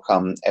very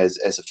welcome as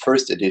a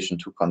first addition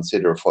to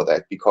consider for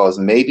that, because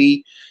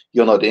maybe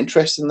you're not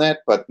interested in that,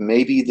 but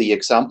maybe the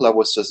example I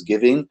was just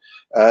giving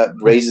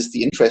raises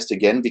the interest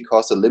again,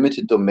 because a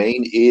limited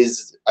domain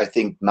is, I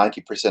think,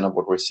 90% of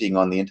what we're seeing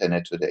on the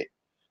internet today.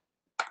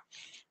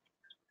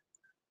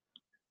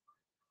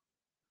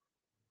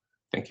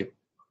 Thank you.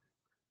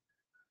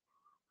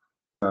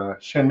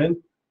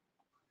 Shannon?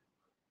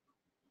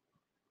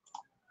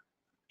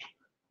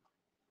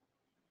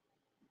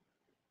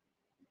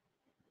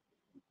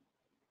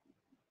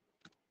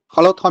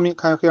 Hello, Tommy,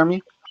 can you hear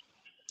me?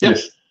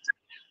 Yes.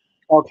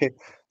 Okay.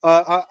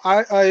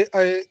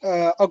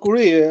 I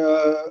agree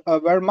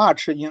very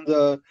much in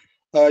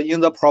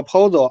the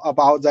proposal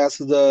about that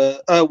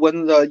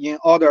in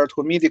order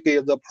to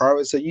mitigate the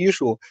privacy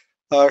issue,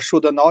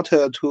 should not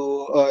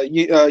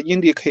to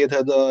indicate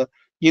the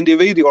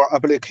individual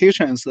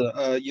applications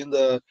in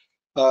the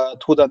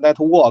to the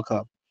network.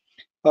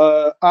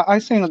 I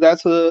think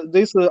that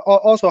this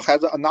also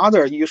has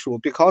another issue,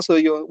 because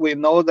we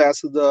know that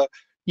the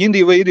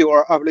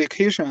individual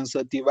applications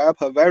develop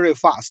very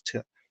fast.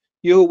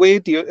 We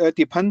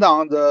depend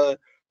on the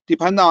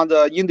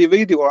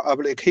individual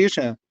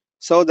application,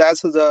 so that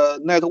the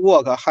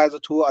network has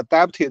to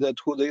adapt it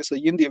to this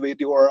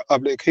individual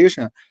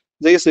application.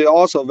 This is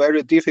also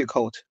very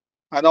difficult,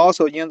 and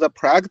also in the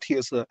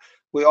practice,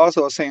 we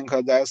also think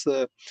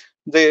that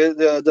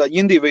the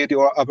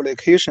individual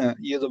application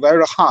is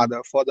very hard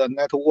for the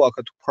network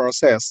to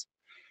process.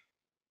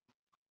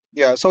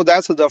 Yeah, so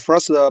that's the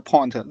first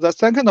point. The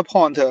second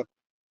point,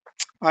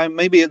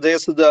 maybe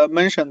this is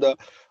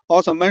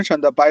also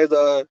mentioned by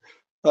the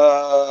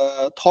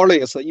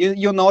Torres.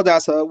 You know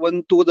that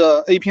when do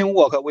the APN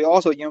work, we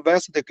also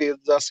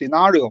investigate the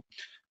scenario,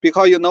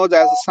 because you know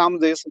that some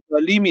this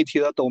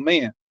limited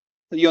domain.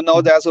 You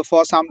know that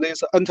for some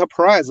this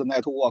enterprise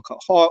network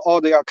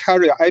or their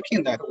carrier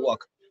IP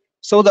network,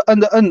 so the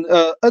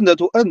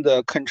end-to-end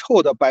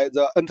controlled by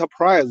the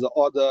enterprise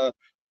or the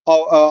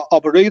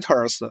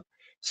operators,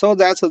 so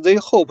that they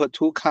hope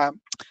to can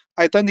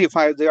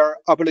identify their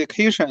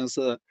applications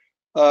and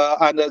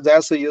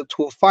that's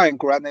to find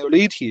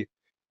granularity,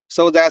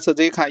 so that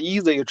they can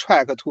easily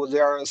track to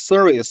their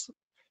service.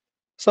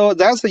 So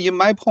that's in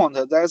my point.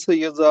 That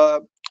is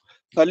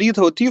a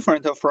little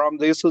different from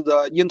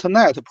the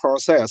internet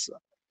process.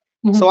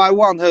 So I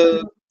want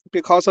to,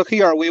 because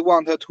here we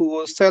want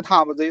to set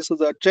up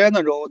the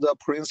general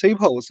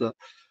principles,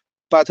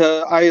 but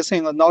I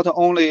think not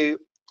only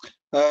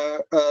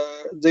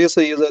this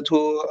is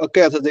to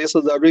get this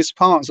the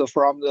response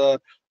from the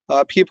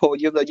people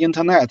in the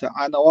internet,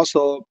 and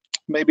also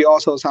maybe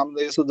also some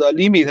this the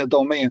limited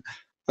domain,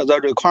 the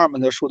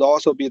requirement should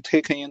also be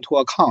taken into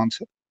account.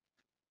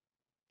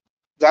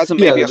 That's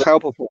maybe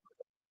helpful.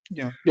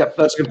 Yeah. Yeah,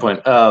 that's a good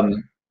point.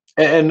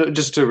 And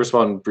just to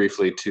respond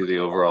briefly to the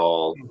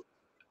overall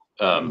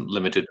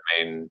limited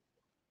domain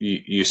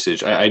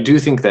usage, I do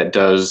think that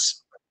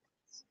does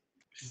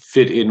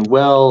fit in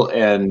well,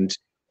 and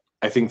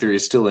I think there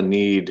is still a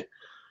need,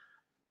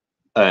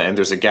 and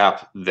there's a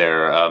gap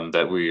there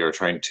that we are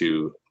trying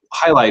to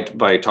highlight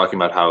by talking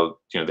about how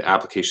the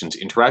applications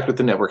interact with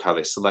the network, how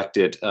they select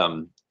it.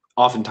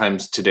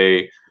 Oftentimes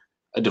today,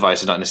 a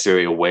device is not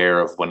necessarily aware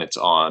of when it's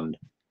on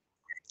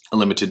a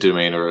limited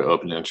domain or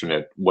open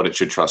internet, what it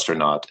should trust or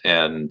not,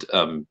 and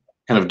kind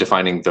of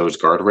defining those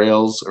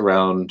guardrails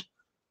around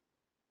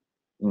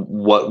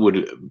what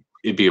would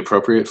it be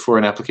appropriate for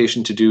an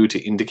application to do to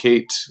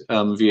indicate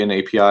via an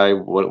API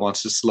what it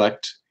wants to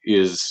select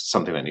is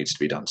something that needs to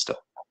be done still.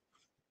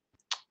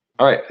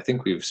 All right, I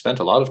think we've spent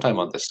a lot of time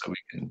on this, so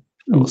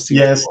we'll see.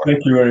 Yes,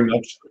 thank you very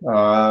much.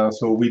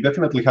 So we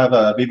definitely have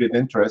a vivid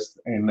interest,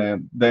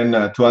 and then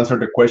to answer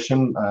the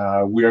question,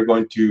 we are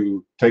going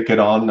to take it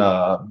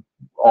on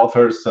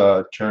authors,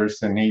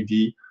 chairs, and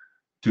AD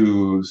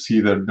to see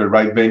the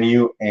right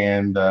venue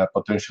and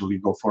potentially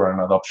go for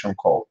an adoption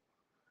call.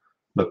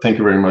 But thank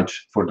you very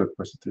much for the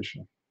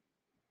presentation.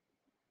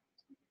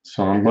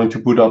 So I'm going to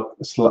put up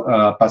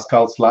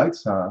Pascal's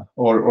slides,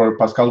 or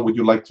Pascal, would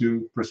you like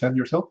to present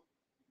yourself?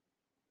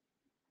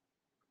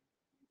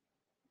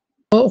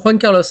 Oh, Juan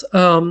Carlos,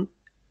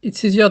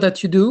 it's easier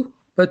that you do,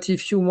 but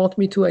if you want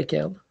me to, I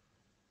can.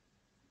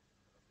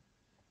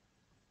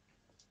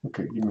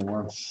 Okay, give me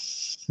 1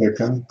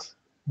 second.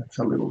 It's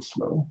a little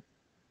slow.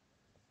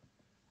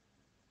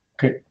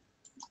 Okay.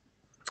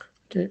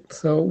 Okay,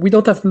 so we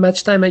don't have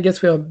much time. I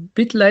guess we're a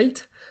bit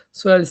late,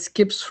 so I'll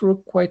skip through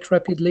quite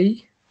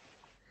rapidly.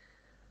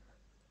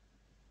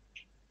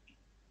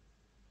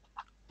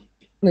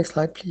 Next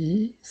slide,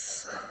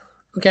 please.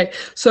 Okay,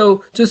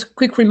 so just a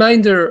quick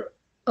reminder.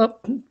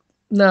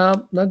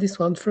 No, not this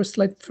one. First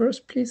slide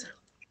first, please.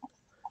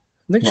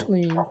 And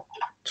actually,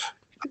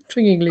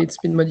 intriguingly, it's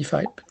been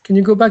modified. Can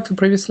you go back to the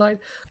previous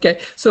slide?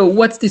 Okay, so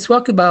what's this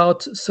work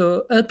about?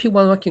 So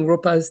LP1 working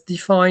group has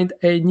defined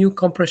a new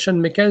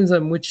compression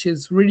mechanism, which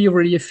is really,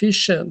 really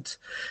efficient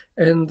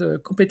and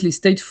completely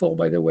stateful,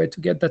 by the way,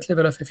 to get that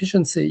level of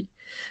efficiency.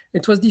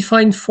 It was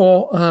defined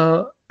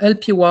for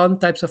LP1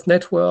 types of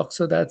networks,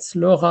 so that's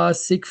LoRa,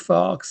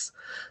 Sigfox,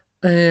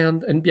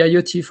 and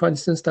BIoT, for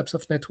instance, types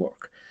of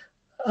network.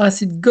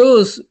 As it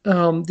goes,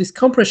 this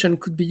compression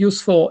could be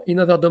useful in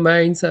other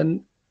domains.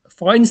 And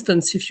for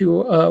instance, if you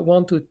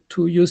want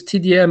to use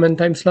TDM and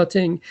time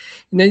slotting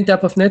in any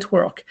type of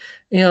network,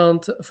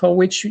 and for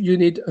which you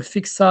need a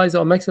fixed size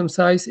or maximum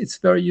size, it's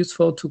very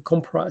useful to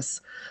compress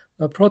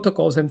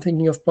protocols. I'm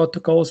thinking of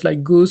protocols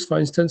like Goose, for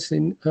instance,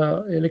 in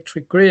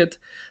electric grid,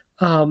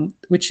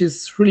 which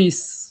is really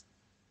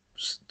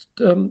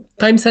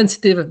time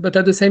sensitive, but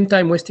at the same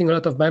time wasting a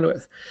lot of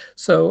bandwidth.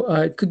 So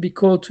it could be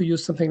cool to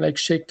use something like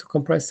SHIC to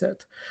compress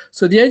it.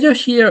 So the idea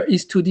here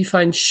is to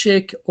define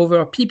SHIC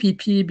over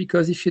PPP,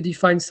 because if you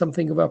define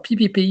something over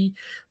PPP,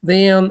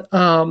 then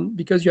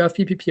because you have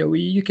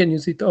PPPoE, you can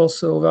use it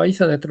also over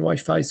Ethernet and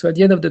Wi-Fi. So at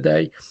the end of the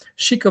day,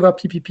 SHIC over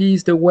PPP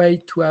is the way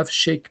to have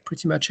SHIC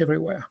pretty much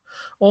everywhere.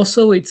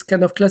 Also, it's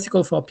kind of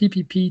classical for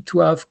PPP to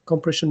have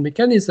compression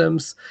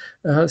mechanisms,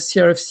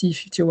 CRFC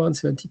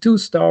 5172.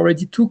 So there are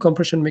already 2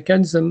 compression mechanisms,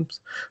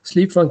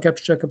 sleep one,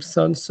 capture,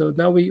 Jacobson. So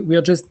now we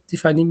are just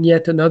defining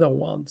yet another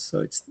one. So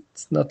it's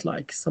not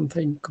like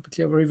something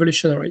completely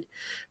revolutionary,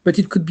 but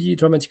it could be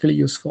dramatically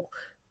useful.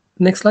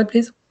 Next slide,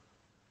 please.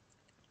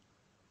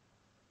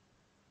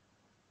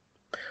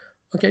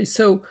 Okay,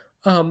 so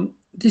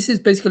this is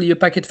basically a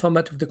packet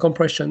format of the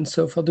compression.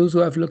 So for those who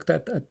have looked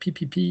at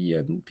PPP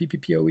and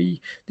PPPoE,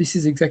 this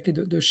is exactly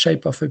the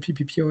shape of a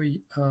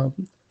PPPoE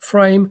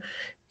frame.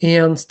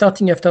 And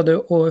starting after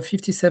the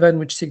 57,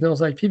 which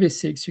signals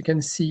IPv6, you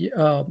can see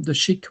the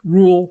SHIC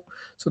rule.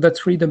 So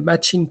that's really the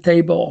matching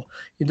table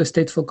in the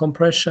stateful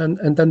compression,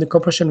 and then the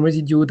compression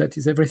residue, that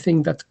is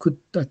everything that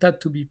had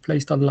to be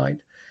placed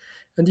online.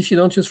 And if you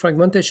don't use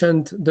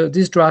fragmentation,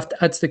 this draft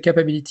adds the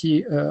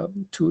capability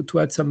to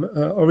add some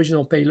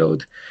original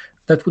payload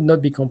that would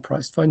not be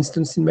compressed. For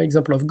instance, in my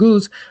example of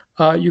Goose,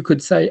 you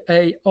could say,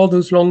 hey, all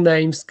those long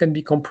names can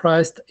be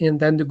compressed,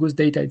 and then the Goose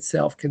data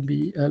itself can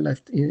be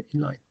left in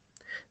line.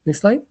 Next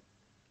slide.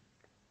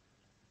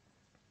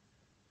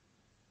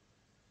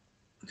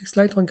 Next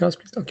slide, Juan Carlos,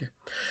 please. Okay.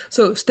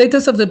 So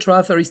status of the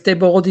draft, very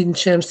stable, didn't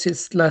change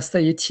since last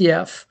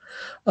IETF.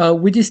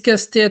 We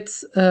discussed it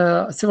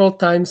several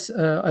times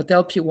at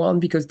LP1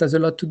 because it has a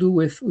lot to do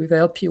with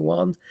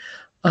LP1.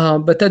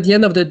 But at the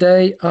end of the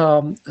day,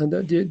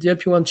 the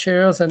LP1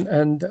 chairs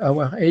and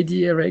our AD,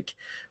 Eric,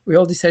 we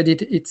all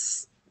decided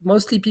it's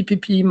mostly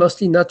PPP,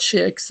 mostly not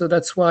SHIC. So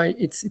that's why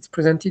it's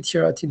presented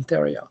here at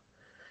INTAREA.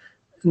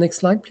 Next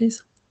slide,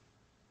 please.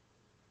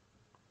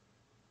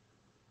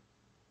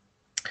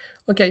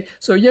 Okay,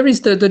 so here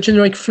is the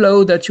generic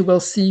flow that you will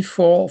see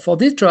for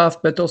this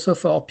draft, but also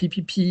for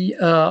PPP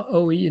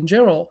OE in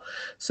general.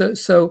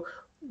 So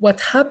what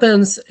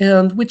happens,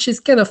 and which is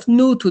kind of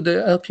new to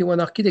the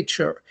LP1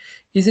 architecture,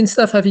 is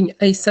instead of having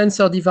a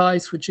sensor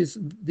device, which is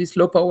this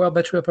low-power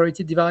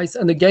battery-operated device,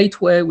 and a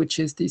gateway, which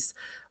is this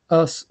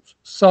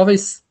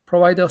service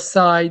provider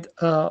side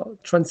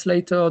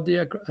translator,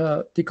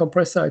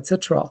 decompressor,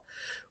 etc.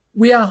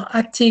 We are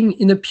acting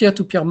in a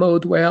peer-to-peer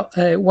mode where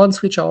one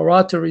switch or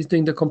router is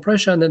doing the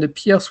compression and a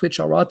peer switch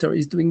or router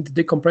is doing the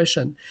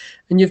decompression.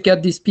 And you've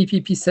got this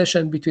PPP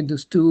session between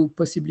those two,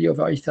 possibly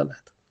over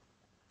Ethernet.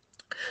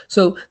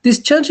 So this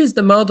changes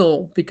the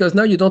model because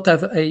now you don't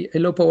have a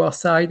low power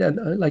side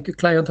and like a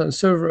client and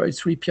server,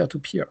 it's really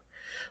peer-to-peer.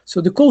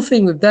 So the cool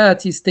thing with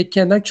that is they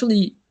can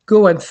actually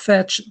go and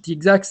fetch the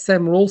exact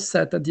same rule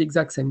set at the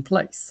exact same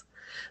place.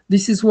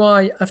 This is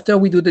why after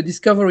we do the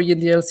discovery in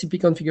the LCP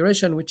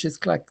configuration, which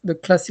is like the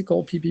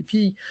classical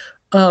PPP,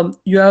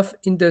 you have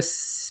in the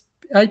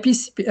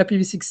IPv6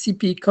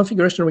 CP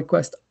configuration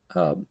request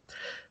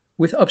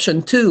with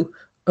option 2,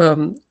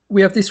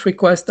 we have this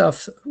request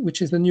of,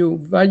 which is the new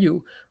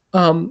value.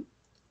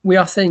 We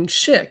are saying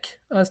SHIC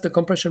as the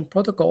compression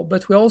protocol,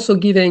 but we're also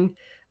giving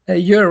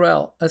a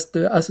URL as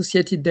the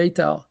associated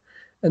data.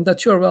 And that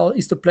URL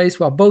is the place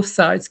where both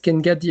sides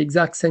can get the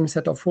exact same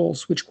set of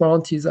rules, which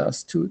guarantees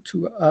us to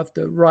have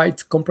the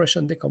right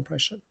compression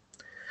decompression.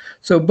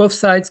 So both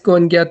sides go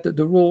and get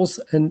the rules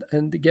and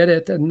get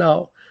it, and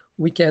now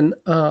we can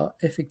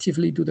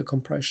effectively do the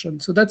compression.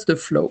 So that's the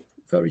flow,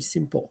 very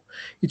simple.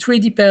 It really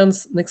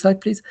depends, next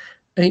slide please.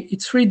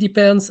 It really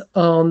depends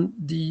on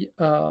the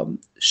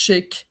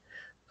SHIC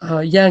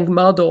Yang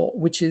model,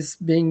 which is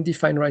being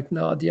defined right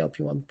now at the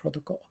LP1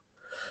 protocol.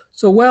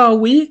 So where are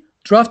we?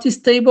 Draft is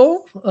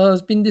stable,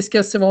 has been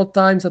discussed several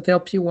times at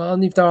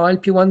LP1. If there are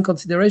LP1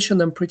 consideration,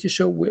 I'm pretty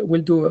sure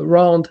we'll do a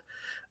round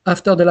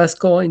after the last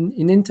call in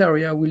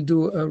INTAREA. We'll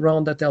do a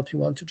round at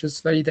LP1 to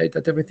just validate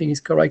that everything is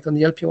correct on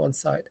the LP1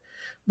 side.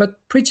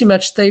 But pretty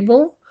much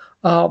stable,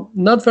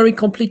 not very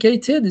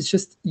complicated. It's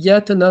just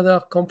yet another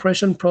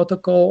compression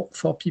protocol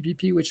for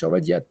PPP, which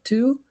already had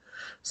 2.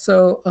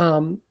 So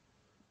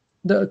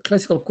the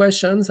classical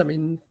questions, I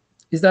mean,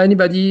 is there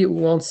anybody who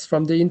wants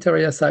from the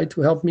INTAREA side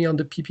to help me on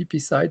the PPP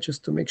side,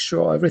 just to make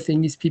sure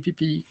everything is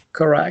PPP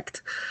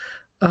correct?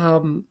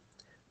 Do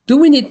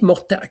we need more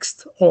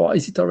text, or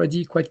is it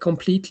already quite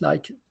complete?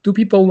 Like, do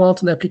people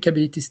want an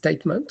applicability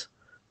statement?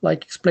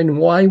 Like, explain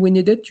why we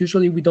need it.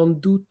 Usually we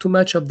don't do too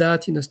much of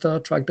that in a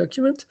standard track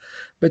document,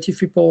 but if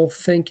people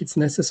think it's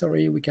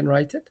necessary, we can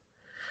write it.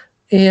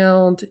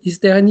 And is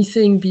there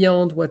anything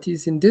beyond what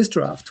is in this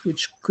draft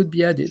which could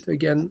be added?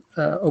 Again,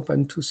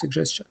 open to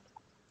suggestion.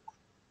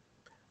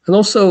 And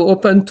also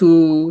open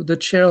to the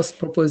chairs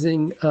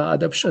proposing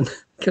adoption,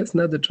 because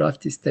now the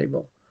draft is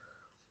stable.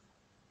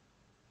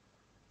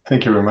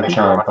 Thank you very much,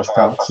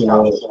 Pascal.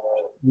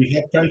 So we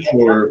have time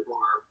for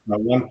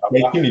one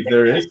question, if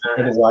there is.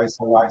 Otherwise,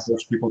 I'll ask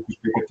those people to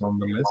pick it on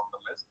the list.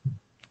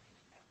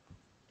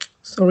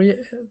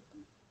 Sorry.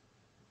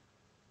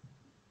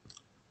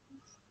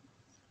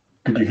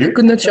 Could you hear? I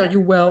could not hear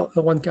you well,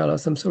 Juan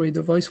Carlos. I'm sorry,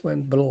 the voice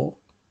went below.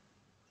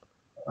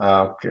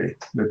 Okay,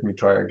 let me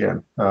try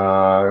again.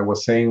 I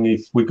was saying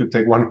if we could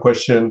take one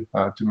question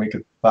to make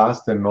it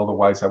fast, and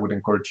otherwise I would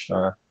encourage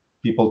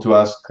people to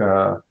ask,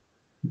 to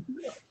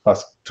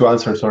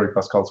answer, sorry,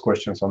 Pascal's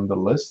questions on the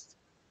list.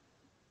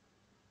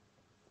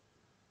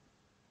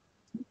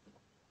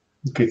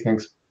 Okay,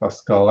 thanks,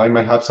 Pascal. I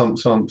might have some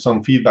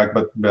feedback,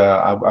 but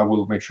I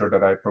will make sure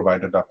that I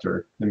provide it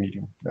after the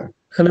meeting then.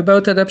 And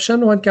about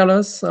adoption, Juan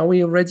Carlos, are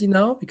we ready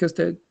now? Because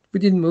we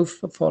didn't move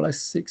for like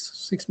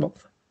six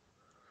months.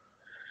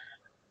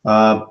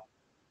 Would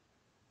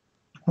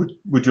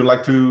you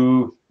like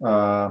to?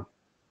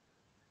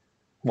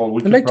 Well,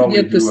 we I'd like to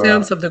get the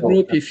sense of the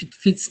group if it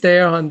fits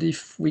there and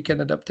if we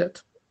can adopt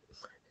it.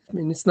 I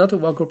mean, it's not a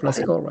work group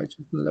last call, right? It's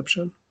an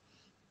adoption.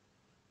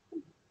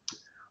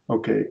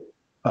 Okay.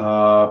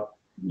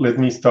 Let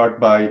me start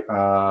by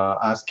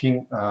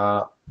asking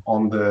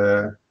on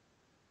the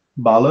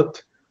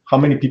ballot, how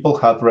many people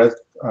have read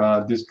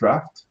this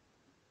draft?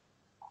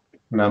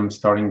 And I'm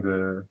starting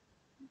the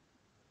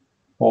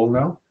poll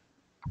now.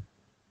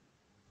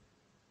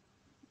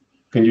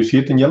 Can you see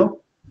it in yellow?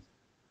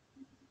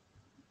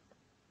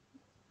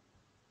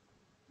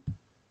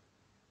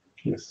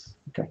 Yes,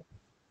 okay.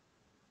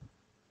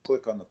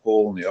 Click on the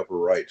poll in the upper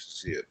right to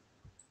see it.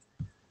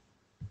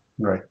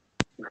 Right.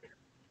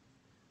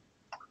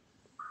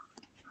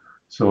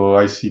 So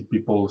I see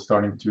people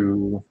starting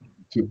to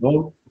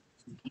vote.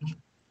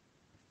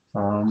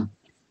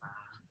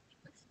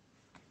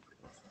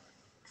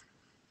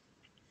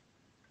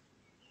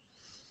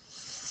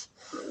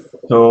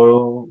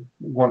 So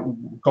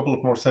one couple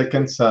of more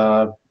seconds.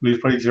 Please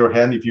raise your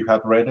hand if you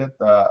have read it,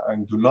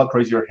 and do not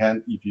raise your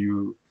hand if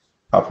you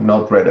have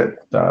not read it.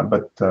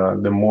 But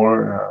the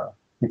more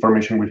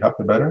information we have,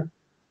 the better.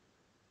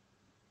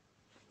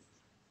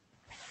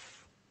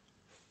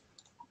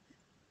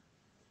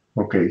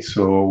 Okay,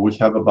 so we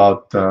have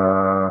about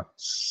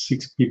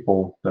 6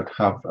 people that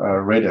have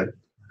read it.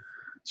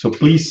 So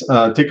please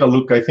take a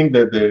look. I think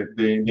that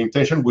the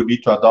intention would be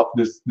to adopt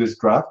this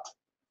draft,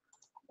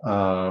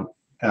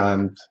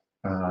 and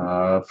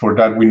for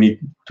that we need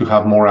to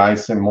have more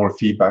eyes and more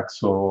feedback.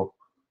 So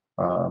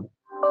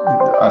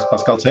as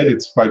Pascal said,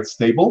 it's quite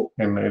stable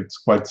and it's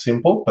quite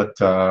simple, but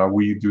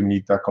we do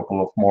need a couple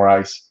of more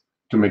eyes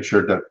to make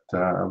sure that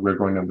we're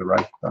going on the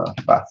right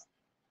path.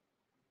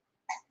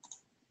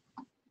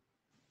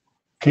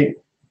 Okay,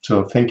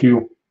 so thank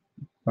you,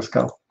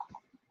 Pascal.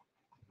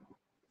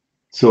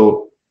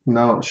 So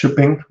now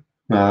Shuping,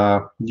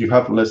 you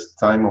have less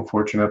time,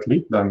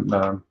 unfortunately,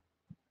 than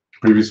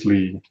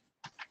previously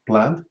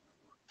planned.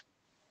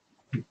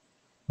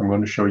 I'm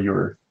going to show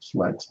your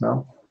slides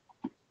now.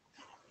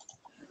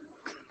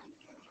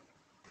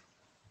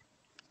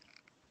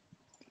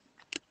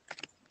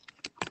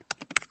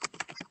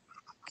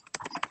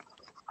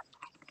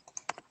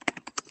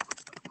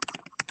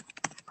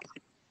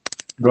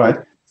 Go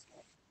ahead.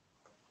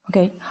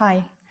 Okay,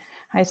 hi.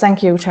 Hi,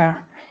 thank you,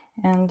 Chair.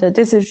 And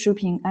this is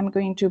Shuping. I'm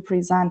going to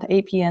present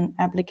APN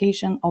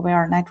application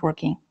aware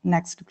networking.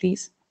 Next,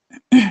 please.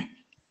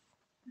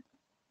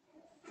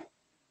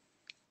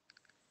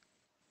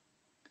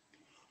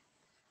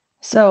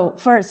 So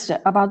first,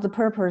 about the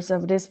purpose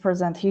of this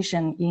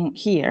presentation in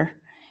here.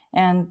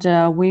 And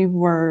we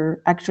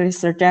were actually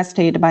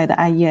suggested by the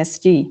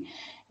IESG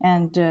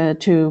and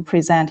to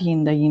present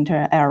in the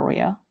inter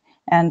area.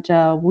 And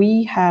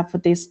we have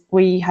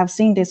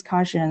seen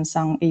discussions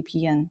on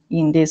APN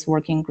in this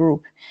working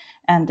group,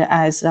 and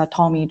as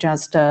Tommy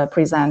just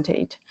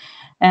presented.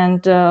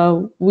 And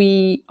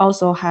we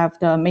also have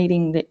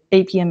the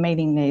APN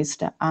mailing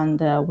list,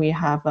 and we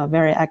have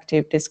very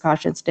active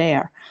discussions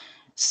there.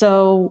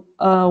 So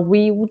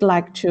we would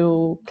like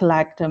to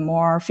collect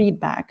more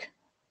feedback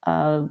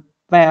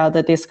via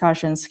the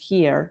discussions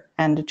here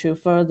and to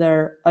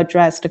further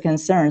address the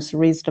concerns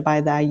raised by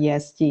the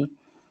IESG.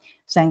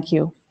 Thank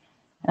you.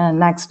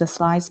 Next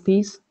slide,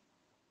 please.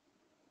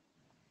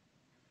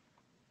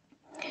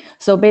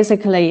 So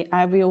basically,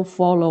 I will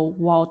follow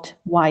what,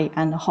 why,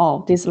 and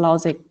how this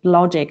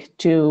logic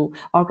to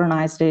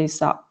organize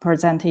this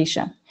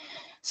presentation.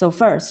 So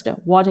first,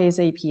 what is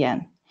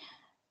APN?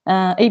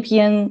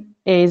 APN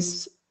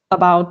is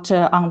about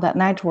on the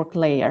network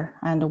layer,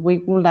 and we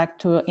would like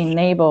to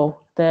enable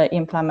the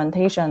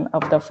implementation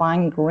of the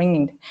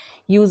fine-grained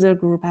user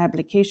group,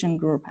 application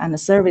group, and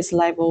service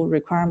level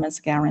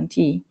requirements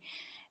guarantee.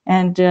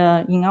 And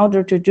in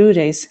order to do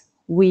this,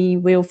 we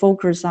will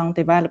focus on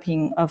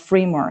developing a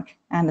framework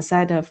and a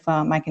set of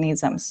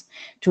mechanisms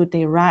to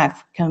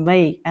derive,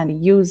 convey,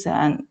 and use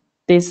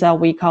this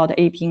we call the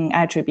APN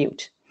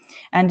attribute.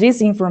 And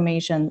this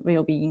information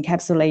will be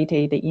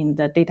encapsulated in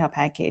the data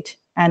packet,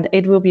 and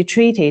it will be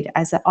treated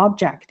as an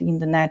object in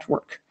the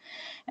network.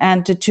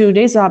 And to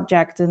this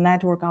object, the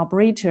network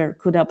operator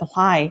could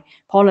apply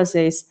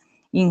policies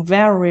in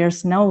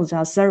various nodes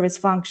or service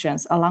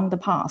functions along the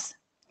path.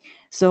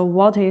 So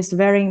what is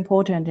very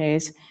important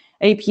is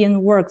APN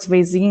works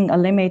within a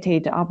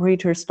limited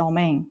operator's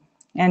domain.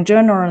 And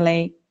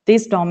generally,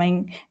 this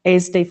domain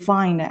is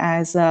defined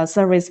as a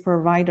service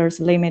provider's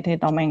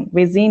limited domain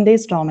within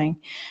this domain.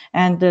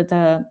 And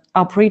the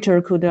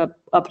operator could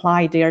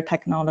apply their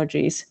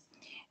technologies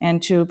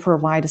and to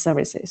provide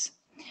services.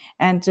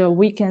 And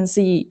we can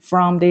see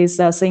from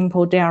this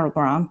simple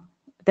diagram,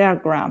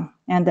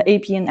 and the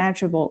APN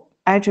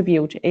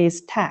attribute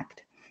is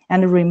tagged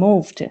and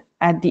removed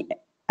at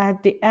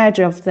the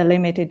edge of the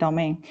limited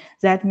domain.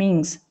 That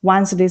means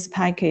once this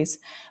package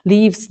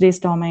leaves this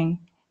domain,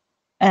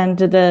 and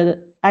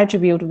the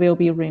attribute will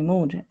be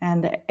removed,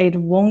 and it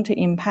won't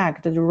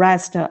impact the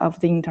rest of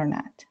the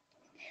internet.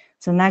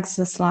 So next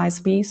slide,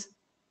 please.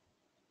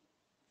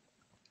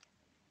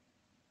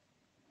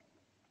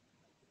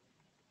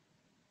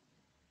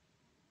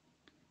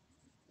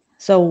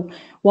 So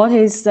what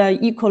is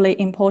equally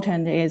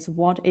important is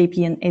what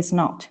APN is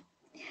not.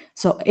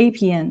 So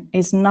APN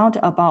is not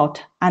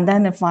about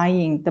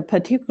identifying the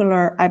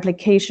particular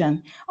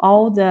application,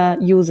 all the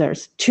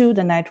users to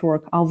the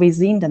network or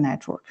within the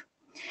network.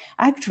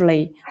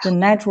 Actually, the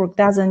network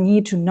doesn't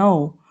need to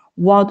know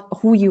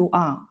who you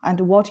are and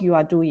what you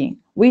are doing,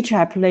 which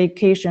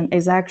application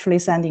is actually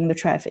sending the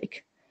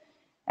traffic.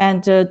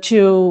 And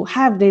to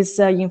have this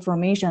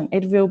information,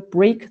 it will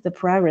break the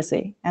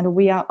privacy, and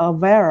we are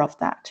aware of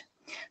that.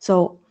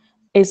 So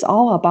it's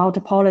all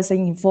about policy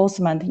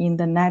enforcement in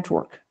the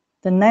network.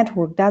 The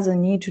network doesn't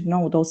need to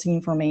know those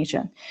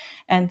information,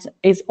 and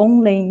it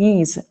only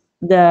needs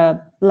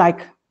the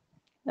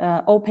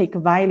opaque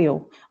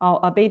value or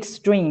a bit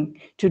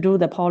string to do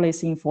the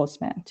policy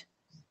enforcement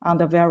on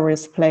the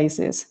various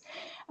places.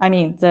 I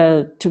mean,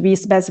 to be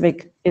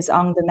specific, is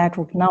on the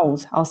network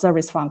nodes or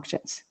service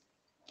functions.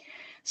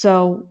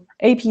 So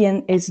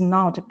APN is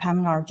not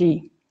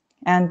PAN-RG,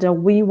 and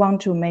we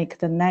want to make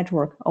the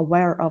network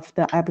aware of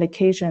the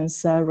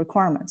application's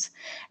requirements.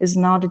 It's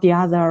not the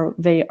other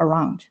way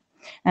around.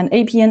 And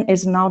APN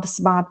is not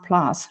Smart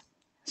Plus,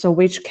 so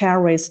which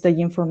carries the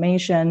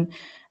information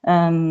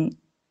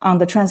on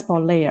the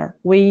transport layer,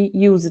 we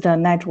use the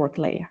network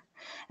layer.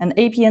 And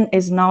APN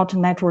is not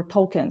network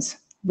tokens,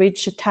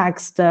 which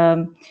tags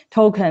the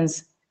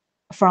tokens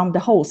from the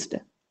host,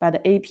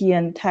 but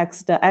APN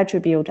tags the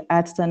attribute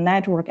at the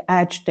network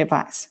edge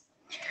device.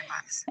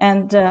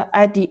 And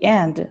at the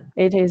end,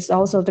 it is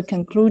also the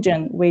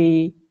conclusion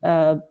we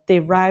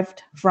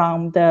derived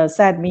from the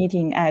SAT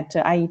meeting at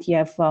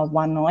IETF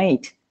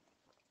 108.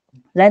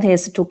 That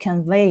is to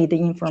convey the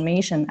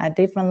information at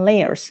different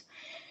layers,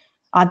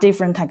 are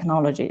different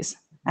technologies,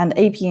 and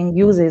APN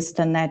uses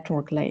the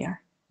network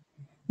layer.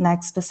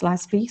 Next slide,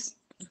 please.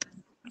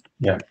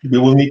 Yeah, we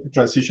will need to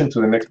transition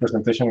to the next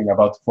presentation in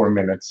about 4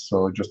 minutes,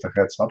 so just a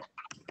heads up.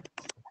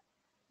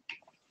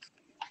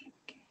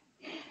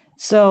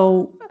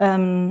 So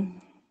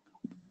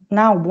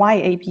now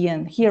why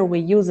APN? Here we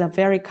use a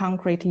very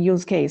concrete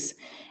use case,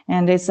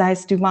 and it's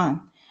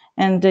SD-WAN.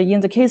 And in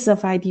the case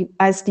of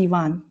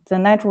SD-WAN, the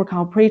network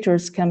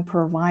operators can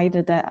provide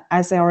the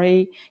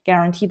SLA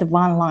guaranteed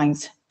WAN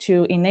lines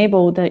to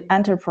enable the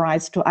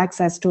enterprise to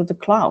access to the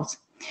clouds.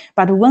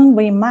 But when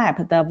we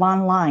map the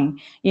WAN line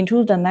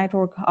into the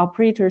network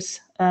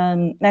operator's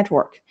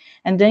network,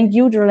 and then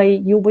usually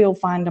you will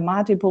find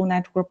multiple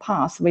network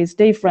paths with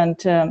different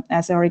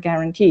SLA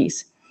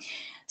guarantees.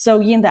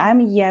 So in the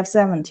IETF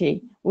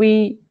 70,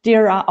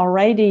 there are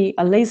already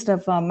a list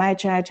of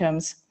match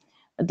items.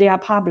 They are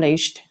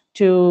published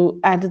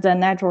at the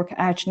network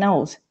edge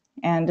nodes,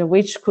 and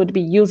which could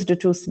be used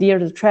to steer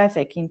the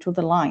traffic into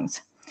the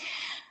lines.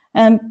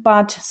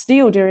 But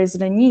still, there is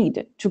the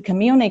need to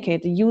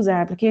communicate the user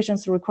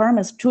applications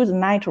requirements to the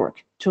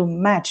network to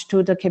match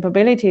to the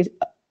capabilities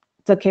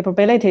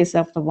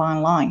of the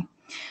WAN line.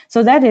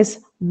 So that is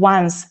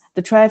once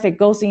the traffic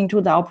goes into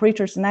the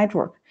operator's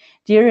network,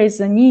 there is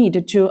a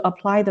need to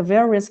apply the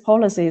various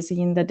policies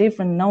in the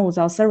different nodes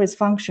or service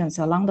functions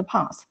along the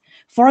path.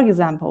 For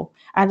example,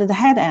 at the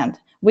head end,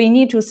 we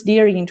need to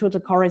steer into the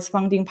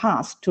corresponding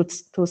path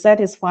to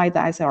satisfy the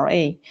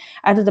SLA.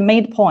 At the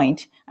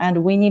midpoint,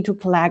 and we need to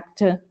collect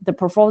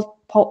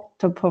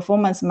the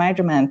performance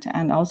measurement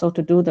and also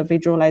to do the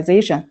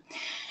visualization.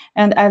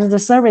 And at the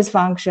service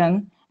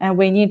function, and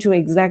we need to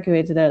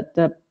execute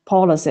the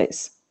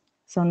policies.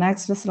 So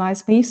next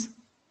slide, please.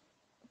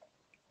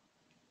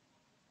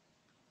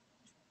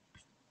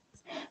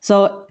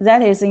 So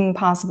that is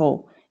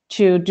impossible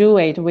to do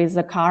it with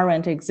the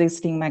current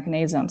existing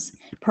mechanisms.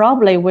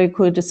 Probably we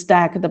could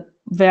stack the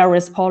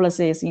various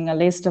policies in a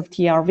list of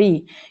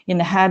TRV in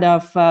the head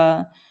of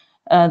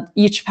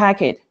each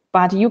packet.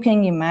 But you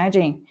can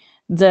imagine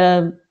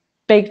the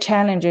big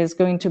challenges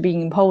going to be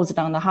imposed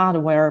on the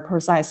hardware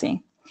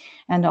processing.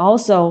 And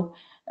also,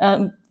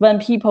 when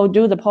people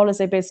do the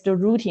policy-based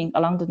routing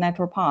along the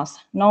network path,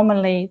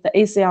 normally the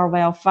ACR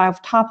via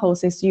 5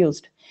 tuples is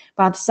used,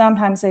 but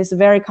sometimes it's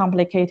very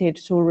complicated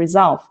to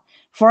resolve.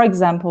 For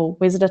example,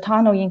 with the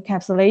tunnel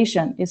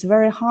encapsulation, it's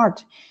very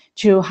hard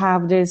to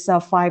have these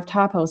 5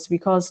 tuples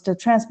because the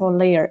transport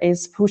layer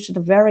is pushed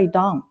very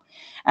down.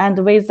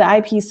 And with the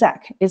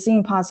IPsec, it's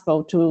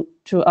impossible to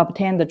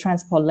obtain the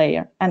transport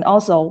layer. And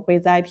also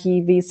with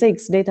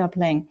IPv6 data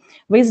plane,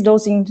 with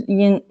those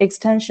in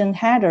extension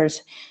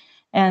headers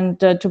and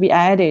to be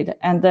added,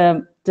 and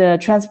the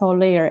transport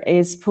layer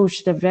is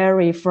pushed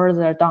very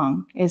further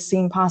down. It's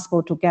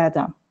impossible to get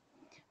them.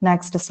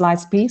 Next slide,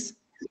 please.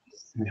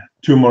 Yeah,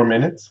 2 more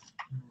minutes.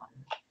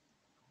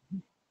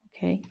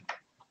 Okay.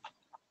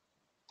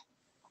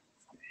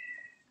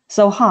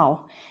 So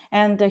how?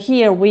 And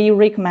here we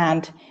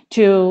recommend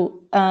to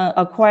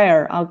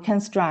acquire or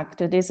construct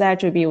this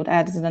attribute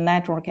at the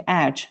network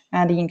edge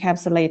and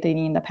encapsulate it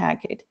in the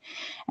packet,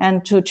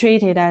 and to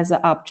treat it as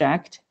an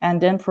object and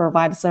then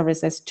provide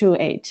services to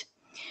it.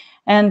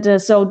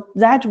 And so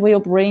that will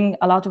bring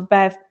a lot of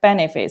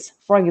benefits.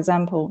 For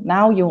example,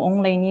 now you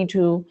only need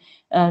to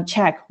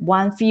check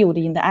one field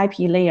in the IP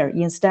layer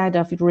instead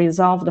of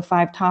resolve the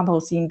 5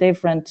 tuples in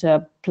different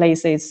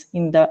places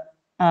in the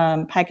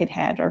packet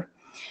header.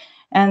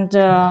 And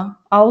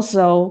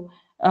also,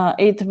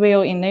 it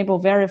will enable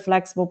very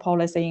flexible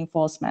policy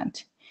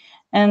enforcement.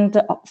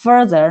 And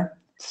further,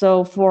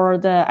 so for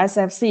the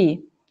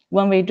SFC,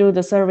 when we do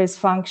the service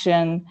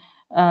function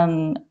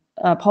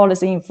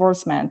policy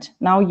enforcement,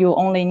 now you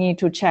only need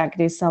to check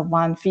this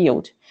one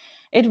field.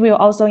 It will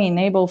also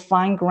enable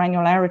fine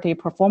granularity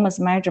performance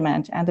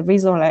measurement and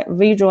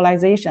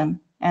visualization.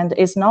 And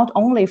it's not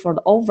only for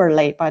the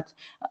overlay, but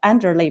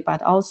underlay,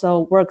 but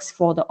also works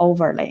for the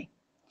overlay.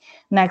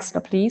 Next,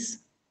 please.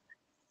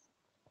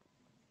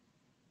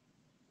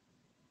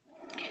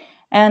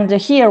 And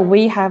here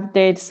we have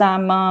done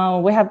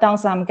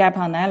some gap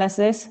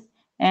analysis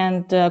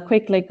and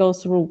quickly go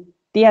through.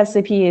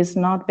 DSCP is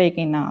not big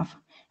enough,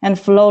 and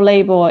flow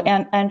label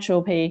and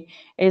entropy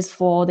is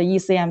for the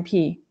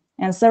ECMP,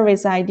 and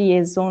service ID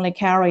is only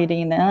carried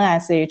in the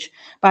NSH,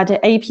 but the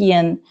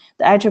APN,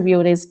 the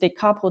attribute is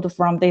decoupled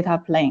from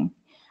data plane.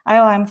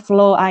 IOM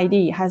flow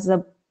ID has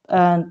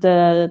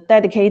the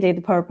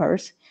dedicated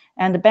purpose,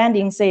 and the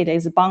banding seed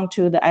is bound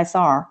to the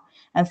SR,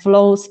 and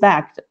flow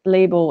spec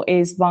label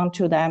is bound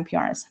to the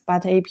MPRs,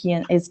 but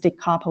APN is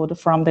decoupled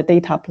from the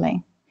data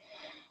plane.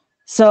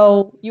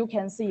 So you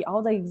can see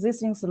all the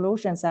existing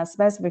solutions are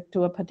specific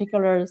to a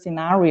particular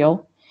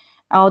scenario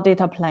or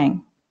data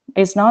plane.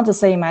 It's not the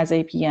same as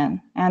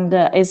APN, and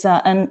it's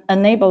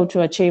unable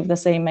to achieve the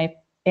same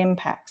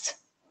impact.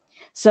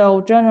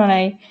 So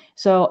generally,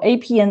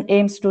 APN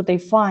aims to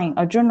define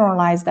a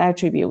generalized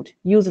attribute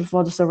used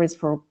for the service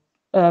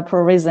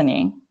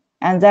provisioning,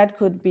 and that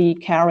could be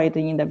carried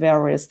in the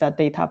various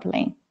data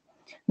plane.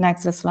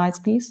 Next slide,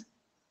 please.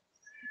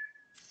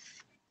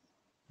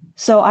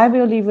 So I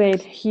will leave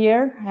it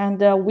here, and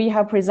we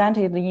have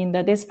presented in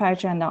the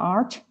dispatch and the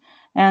art,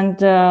 and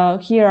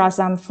here are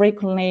some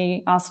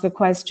frequently asked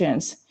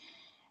questions.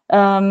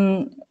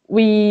 So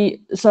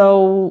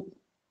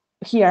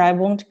here I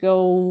won't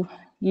go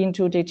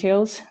into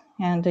details,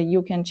 and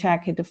you can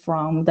check it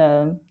from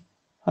the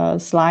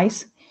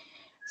slides.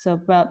 So,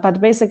 but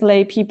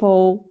basically,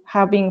 people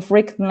have been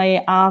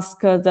frequently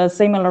asked the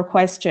similar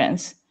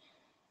questions.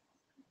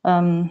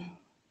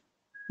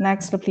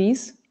 Next,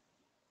 please.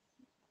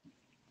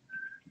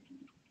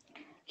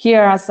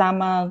 Here are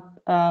some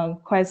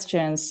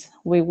questions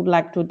we would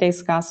like to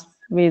discuss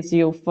with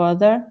you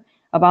further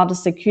about the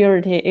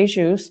security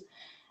issues,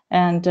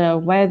 and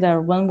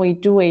whether when we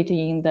do it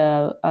in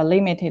the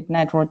limited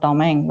network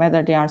domain,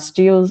 whether there are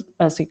still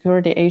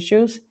security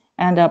issues,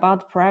 and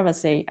about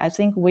privacy. I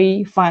think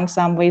we find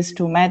some ways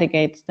to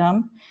mitigate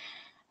them,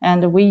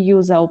 and we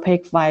use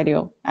opaque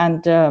value.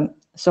 And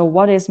so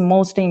what is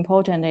most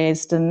important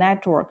is the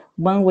network.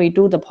 When we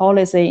do the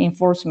policy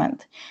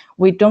enforcement,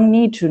 we don't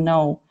need to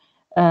know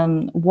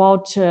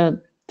what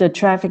the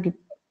traffic,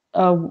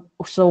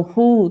 so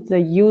who the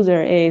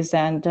user is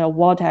and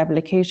what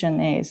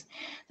application is.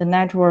 The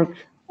network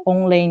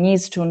only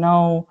needs to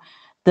know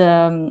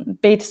the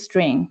bit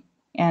string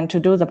and to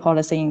do the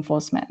policy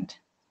enforcement.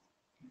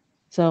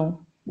 So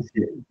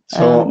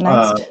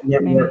next,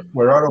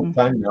 we're out of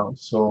time now,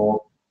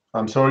 so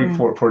I'm sorry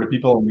for the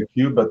people on the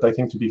queue, but I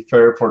think to be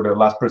fair for the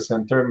last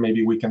presenter,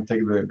 maybe we can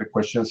take the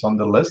questions on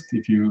the list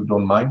if you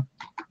don't mind.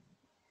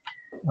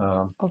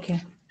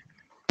 Okay.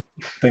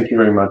 Thank you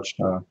very much.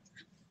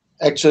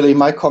 Actually,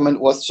 my comment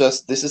was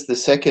just, this is the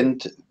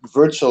second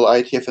virtual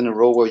IETF in a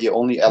row where you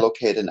only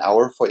allocate an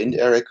hour for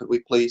INTAREA. Could we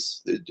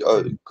please,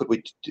 could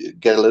we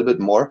get a little bit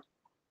more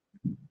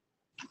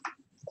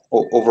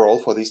overall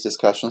for these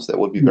discussions? That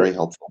would be very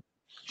helpful.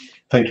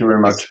 Thank you very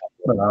much.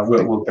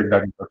 We'll take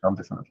that into account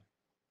definitely.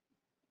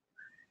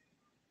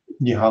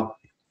 Yeah.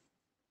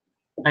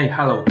 Hey,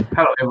 hello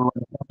everyone.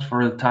 Thanks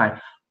for the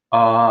time.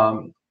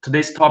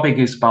 Today's topic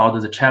is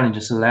about the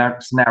challenges,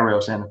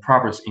 scenarios, and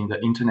progress in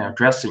the internet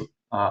addressing.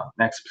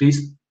 Next,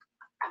 please.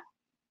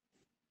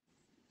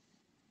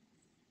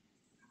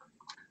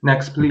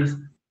 Next, please.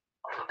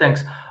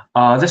 Thanks.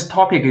 This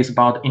topic is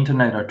about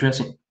internet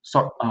addressing.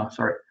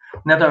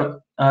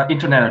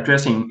 Internet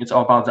addressing is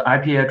all about the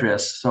IP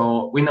address.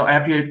 So we know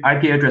IP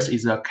address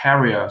is a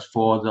carrier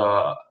for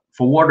the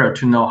forwarder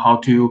to know how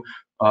to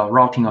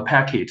routing a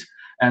packet.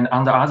 And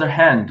on the other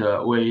hand,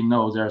 we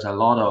know there's a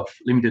lot of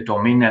limited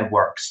domain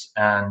networks,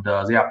 and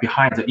they are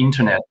behind the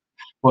internet.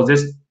 For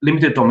this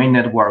limited domain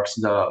networks,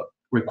 the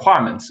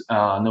requirements,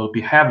 node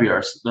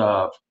behaviors,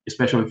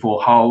 especially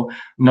for how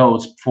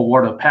nodes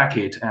forward a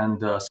packet, and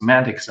the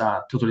semantics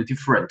are totally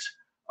different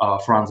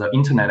from the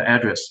internet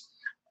address.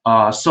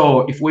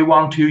 So if we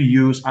want to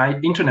use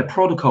internet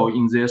protocol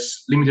in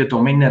this limited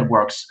domain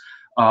networks,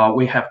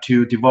 we have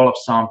to develop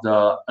some of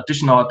the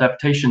additional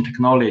adaptation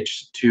technology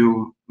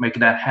to make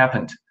that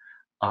happen.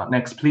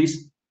 Next,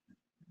 please.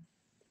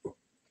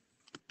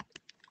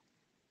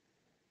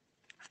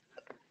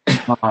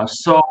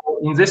 So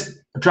in this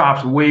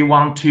draft, we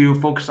want to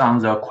focus on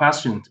the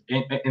question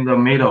in the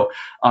middle.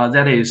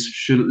 That is,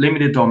 should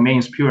limited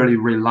domains purely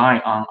rely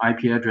on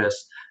IP address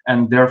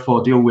and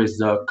therefore deal with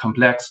the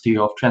complexity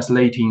of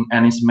translating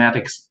any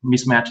semantics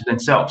mismatch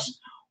themselves?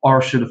 Or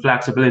should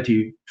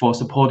flexibility for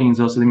supporting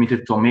those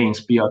limited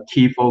domains be a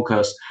key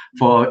focus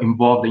for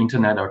involved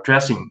internet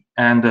addressing?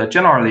 And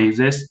generally,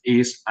 this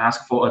is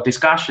asked for a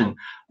discussion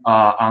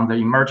on the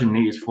emerging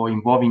needs for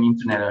involving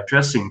internet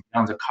addressing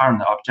and the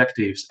current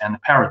objectives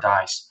and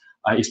paradigms,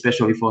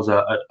 especially for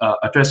the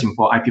addressing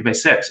for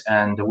IPv6.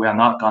 And we are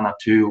not gonna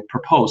to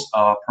propose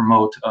or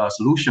promote a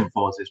solution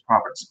for these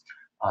problems.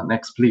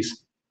 Next,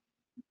 please.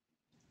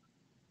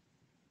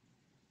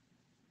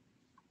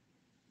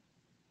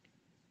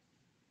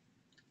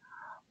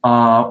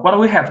 What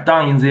we have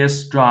done in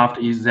this draft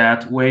is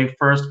that we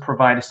first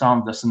provide some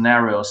of the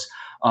scenarios.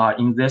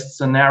 In these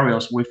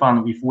scenarios, we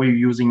found if we're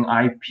using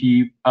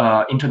IP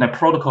internet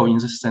protocol in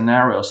these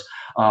scenarios,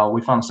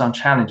 we found some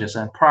challenges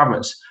and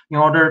problems. In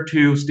order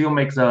to still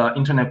make the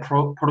internet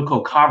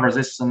protocol cover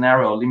this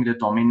scenario, limited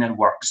domain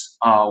networks,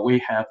 we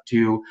have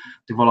to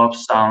develop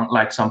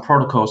some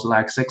protocols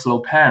like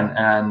 6LoWPAN,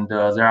 and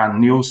there are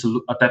new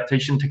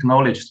adaptation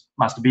technologies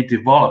must be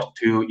developed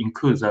to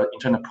include the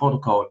internet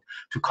protocol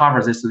to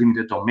cover this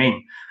limited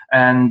domain.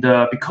 And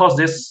because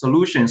these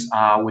solutions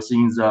are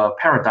within the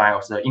paradigm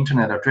of the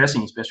internet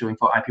addressing, especially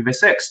for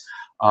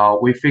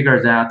IPv6, we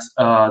figure that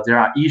there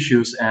are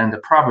issues and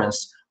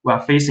problems we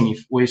are facing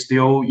if we're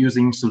still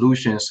using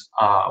solutions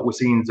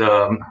within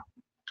the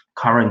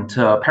current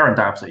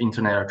paradigms of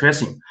internet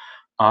addressing.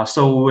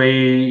 So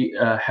we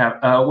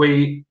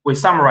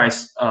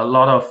summarize a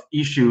lot of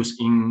issues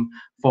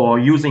for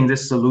using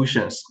these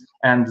solutions,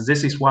 and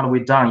this is what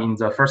we've done in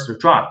the first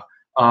draft.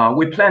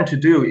 We plan to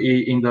do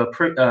in the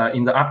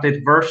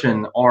updated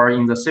version or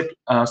in the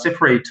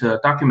separate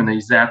document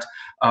is that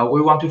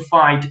we want to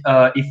find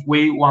if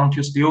we want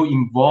to still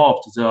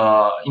involve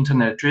the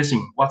internet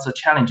addressing, what's the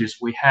challenges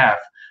we have,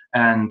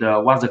 and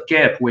what's the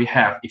gap we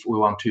have if we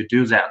want to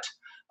do that.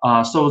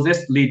 So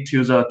this leads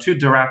to the two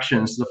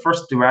directions. The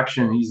first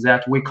direction is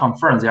that we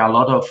confirm there are a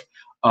lot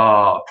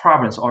of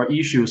problems or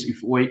issues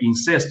if we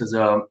insist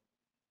the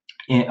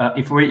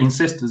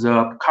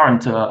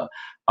current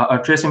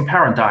addressing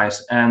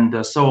paradigms,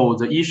 and so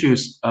the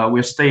issues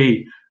will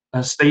stay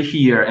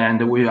here,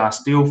 and we are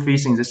still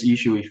facing this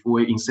issue if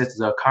we insist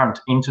the current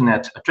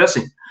internet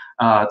addressing.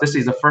 This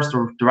is the first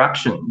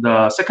direction.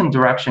 The second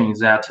direction is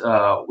that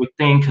we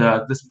think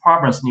these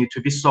problems need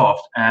to be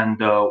solved, and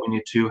we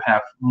need to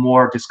have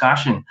more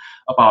discussion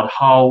about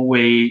how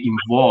we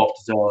involve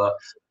the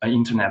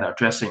internet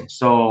addressing.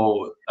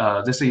 So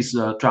this is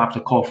a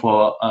draft call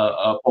for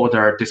a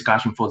broader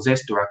discussion for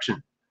this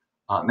direction.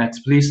 Next,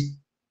 please.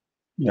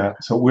 Yeah,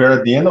 so we're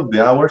at the end of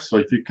the hour, so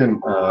if you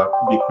can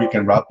be quick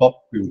and wrap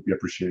up, it would be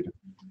appreciated.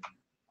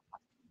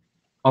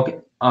 Okay,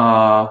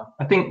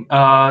 I think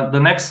the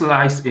next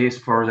slide is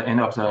for the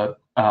end of the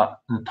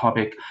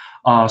topic.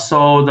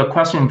 So the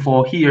question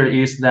for here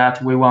is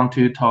that we want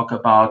to talk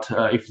about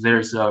if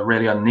there's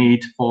really a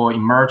need for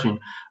emerging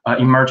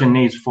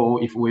needs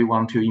for if we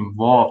want to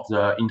involve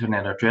the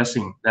internet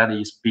addressing that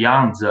is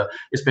beyond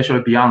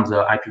especially beyond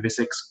the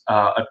IPv6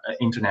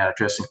 internet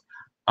addressing.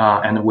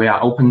 And we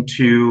are open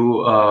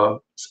to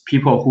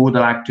people who would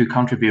like to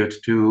contribute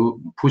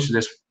to push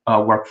this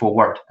work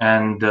forward.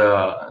 And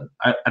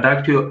I'd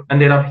like to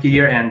end it up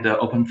here and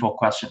open for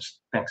questions.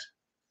 Thanks.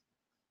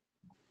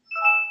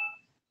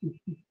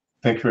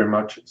 Thank you very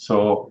much.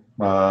 So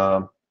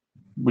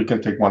we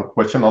can take one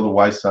question.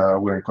 Otherwise,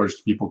 we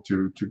encourage people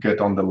to get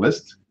on the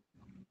list.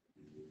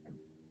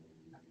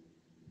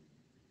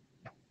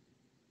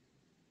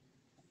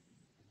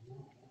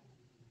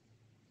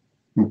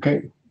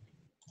 Okay.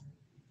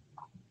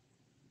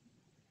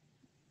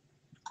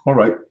 All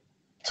right.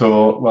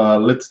 So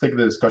let's take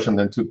the discussion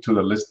then to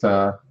the list.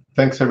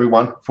 Thanks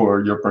everyone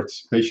for your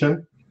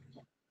participation,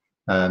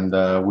 and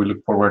we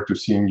look forward to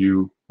seeing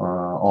you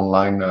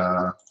online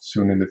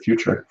soon in the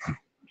future.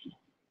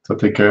 So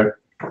take care,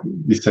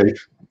 be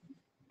safe.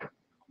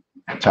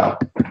 Ciao.